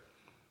hear,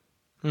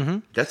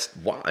 that's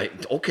why.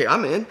 Okay,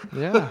 I'm in.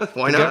 Yeah.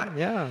 Why not?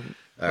 Yeah.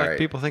 All like right.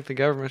 people think the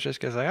government's just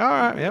going to say, all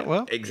right, yeah,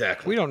 well,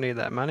 Exactly. we don't need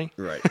that money.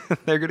 Right.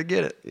 They're going to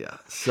get it. Yeah.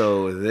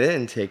 So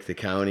then take the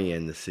county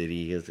and the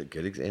city as a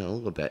good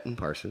example. Labette and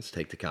Parsons,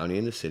 take the county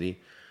and the city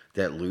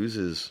that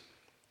loses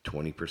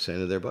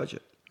 20% of their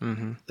budget.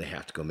 They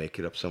have to go make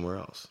it up somewhere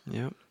else.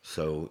 Yep.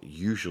 So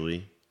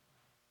usually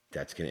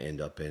that's going to end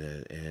up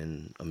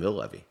in a mill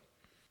levy.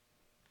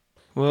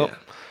 Well,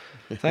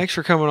 thanks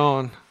for coming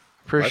on.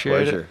 Appreciate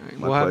pleasure. it.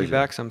 My We'll have you pleasure.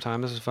 back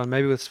sometime. This is fun.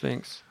 Maybe with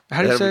Sphinx.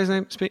 How do you say his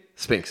name?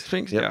 Sphinx.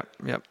 Sphinx? Yep.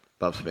 Yep.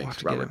 Bob We'll Sphinx. have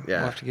to Robert. get him. Yeah.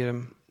 We'll have to get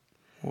him.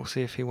 We'll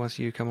see if he wants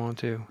you to come on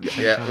too.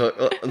 Yeah.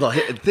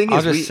 The thing I'll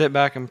is, just sit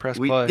back and press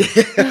play.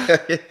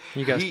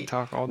 You guys can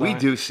talk all We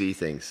night. do see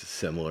things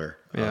similar.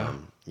 Yeah.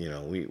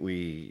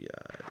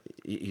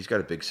 He's got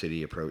a big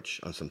city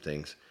approach on some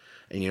things,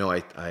 and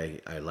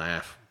I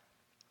laugh,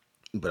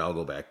 but I'll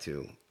go back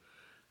to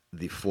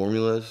the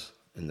formulas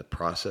and the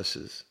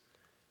processes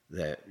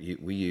that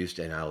we used,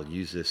 and I'll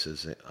use this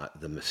as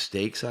the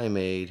mistakes I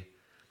made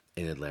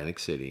in Atlantic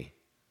City.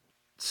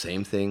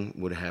 Same thing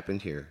would have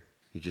happened here.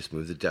 You just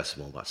moved the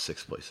decimal about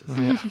 6 places.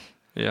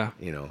 Yeah.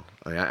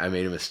 I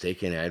made a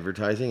mistake in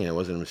advertising, and it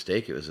wasn't a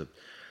mistake. It was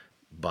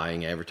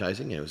buying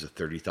advertising, and it was a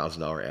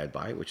 $30,000 ad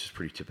buy, which is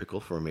pretty typical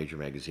for a major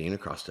magazine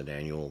across an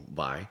annual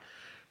buy.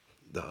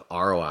 The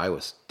ROI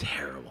was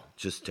terrible,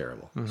 just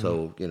terrible.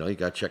 So, you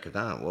got to check it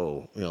out.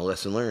 Whoa,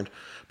 lesson learned.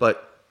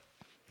 But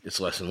it's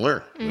lesson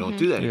learned. We don't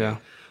do that again. Yeah.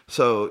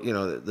 So,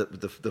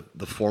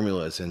 the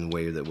formulas and the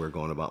way that we're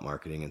going about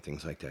marketing and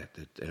things like that.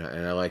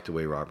 And I like the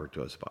way Robert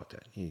does about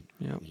that.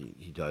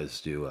 He does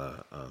do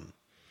a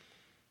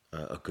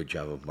good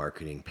job of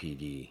marketing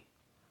PD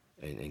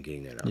and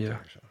getting that out Yeah.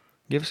 there. So.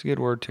 Give us a good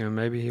word to him.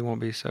 Maybe he won't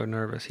be so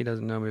nervous. He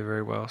doesn't know me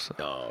very well, so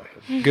No,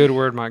 good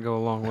word might go a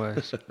long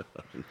ways.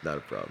 not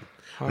a problem.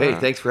 All Hey, right.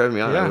 thanks for having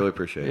me on. Yeah. I really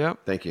appreciate it. Yep.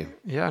 Thank you.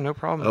 Yeah, no I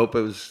problem. hope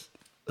it was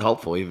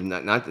helpful, even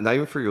not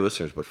even for your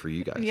listeners, but for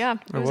you guys. Yeah,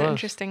 it was was.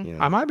 interesting.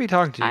 Yeah. I might be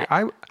talking to you.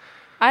 I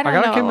I don't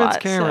gotta know convince a lot,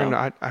 Cameron. so.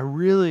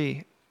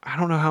 I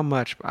don't know how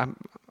much. I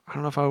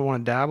don't know if I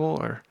want to dabble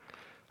or.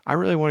 I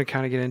really want to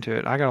kind of get into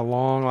it. I got a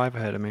long life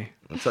ahead of me.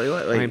 I'll tell you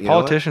what. I mean,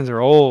 politicians are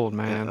old,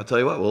 man. I'll tell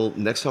you what. Well,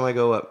 next time I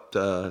go up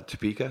to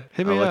Topeka,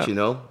 Hit I'll me let up. you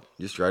know.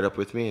 Just ride up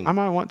with me, and I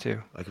might want to.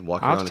 I can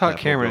walk I'll around. have to the talk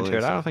Capitol Cameron into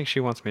building it. I and don't think she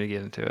wants me to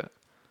get into it,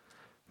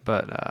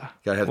 but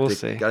gotta have we'll thick,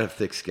 see. Gotta have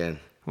thick skin.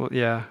 Well,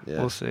 yeah, Yeah.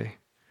 we'll see.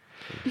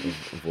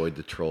 Avoid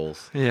the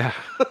trolls. Yeah.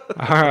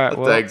 All right.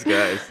 Well, Thanks,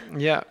 guys.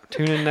 yeah.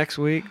 Tune in next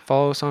week.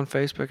 Follow us on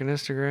Facebook and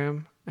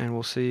Instagram, and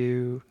we'll see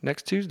you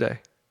next Tuesday.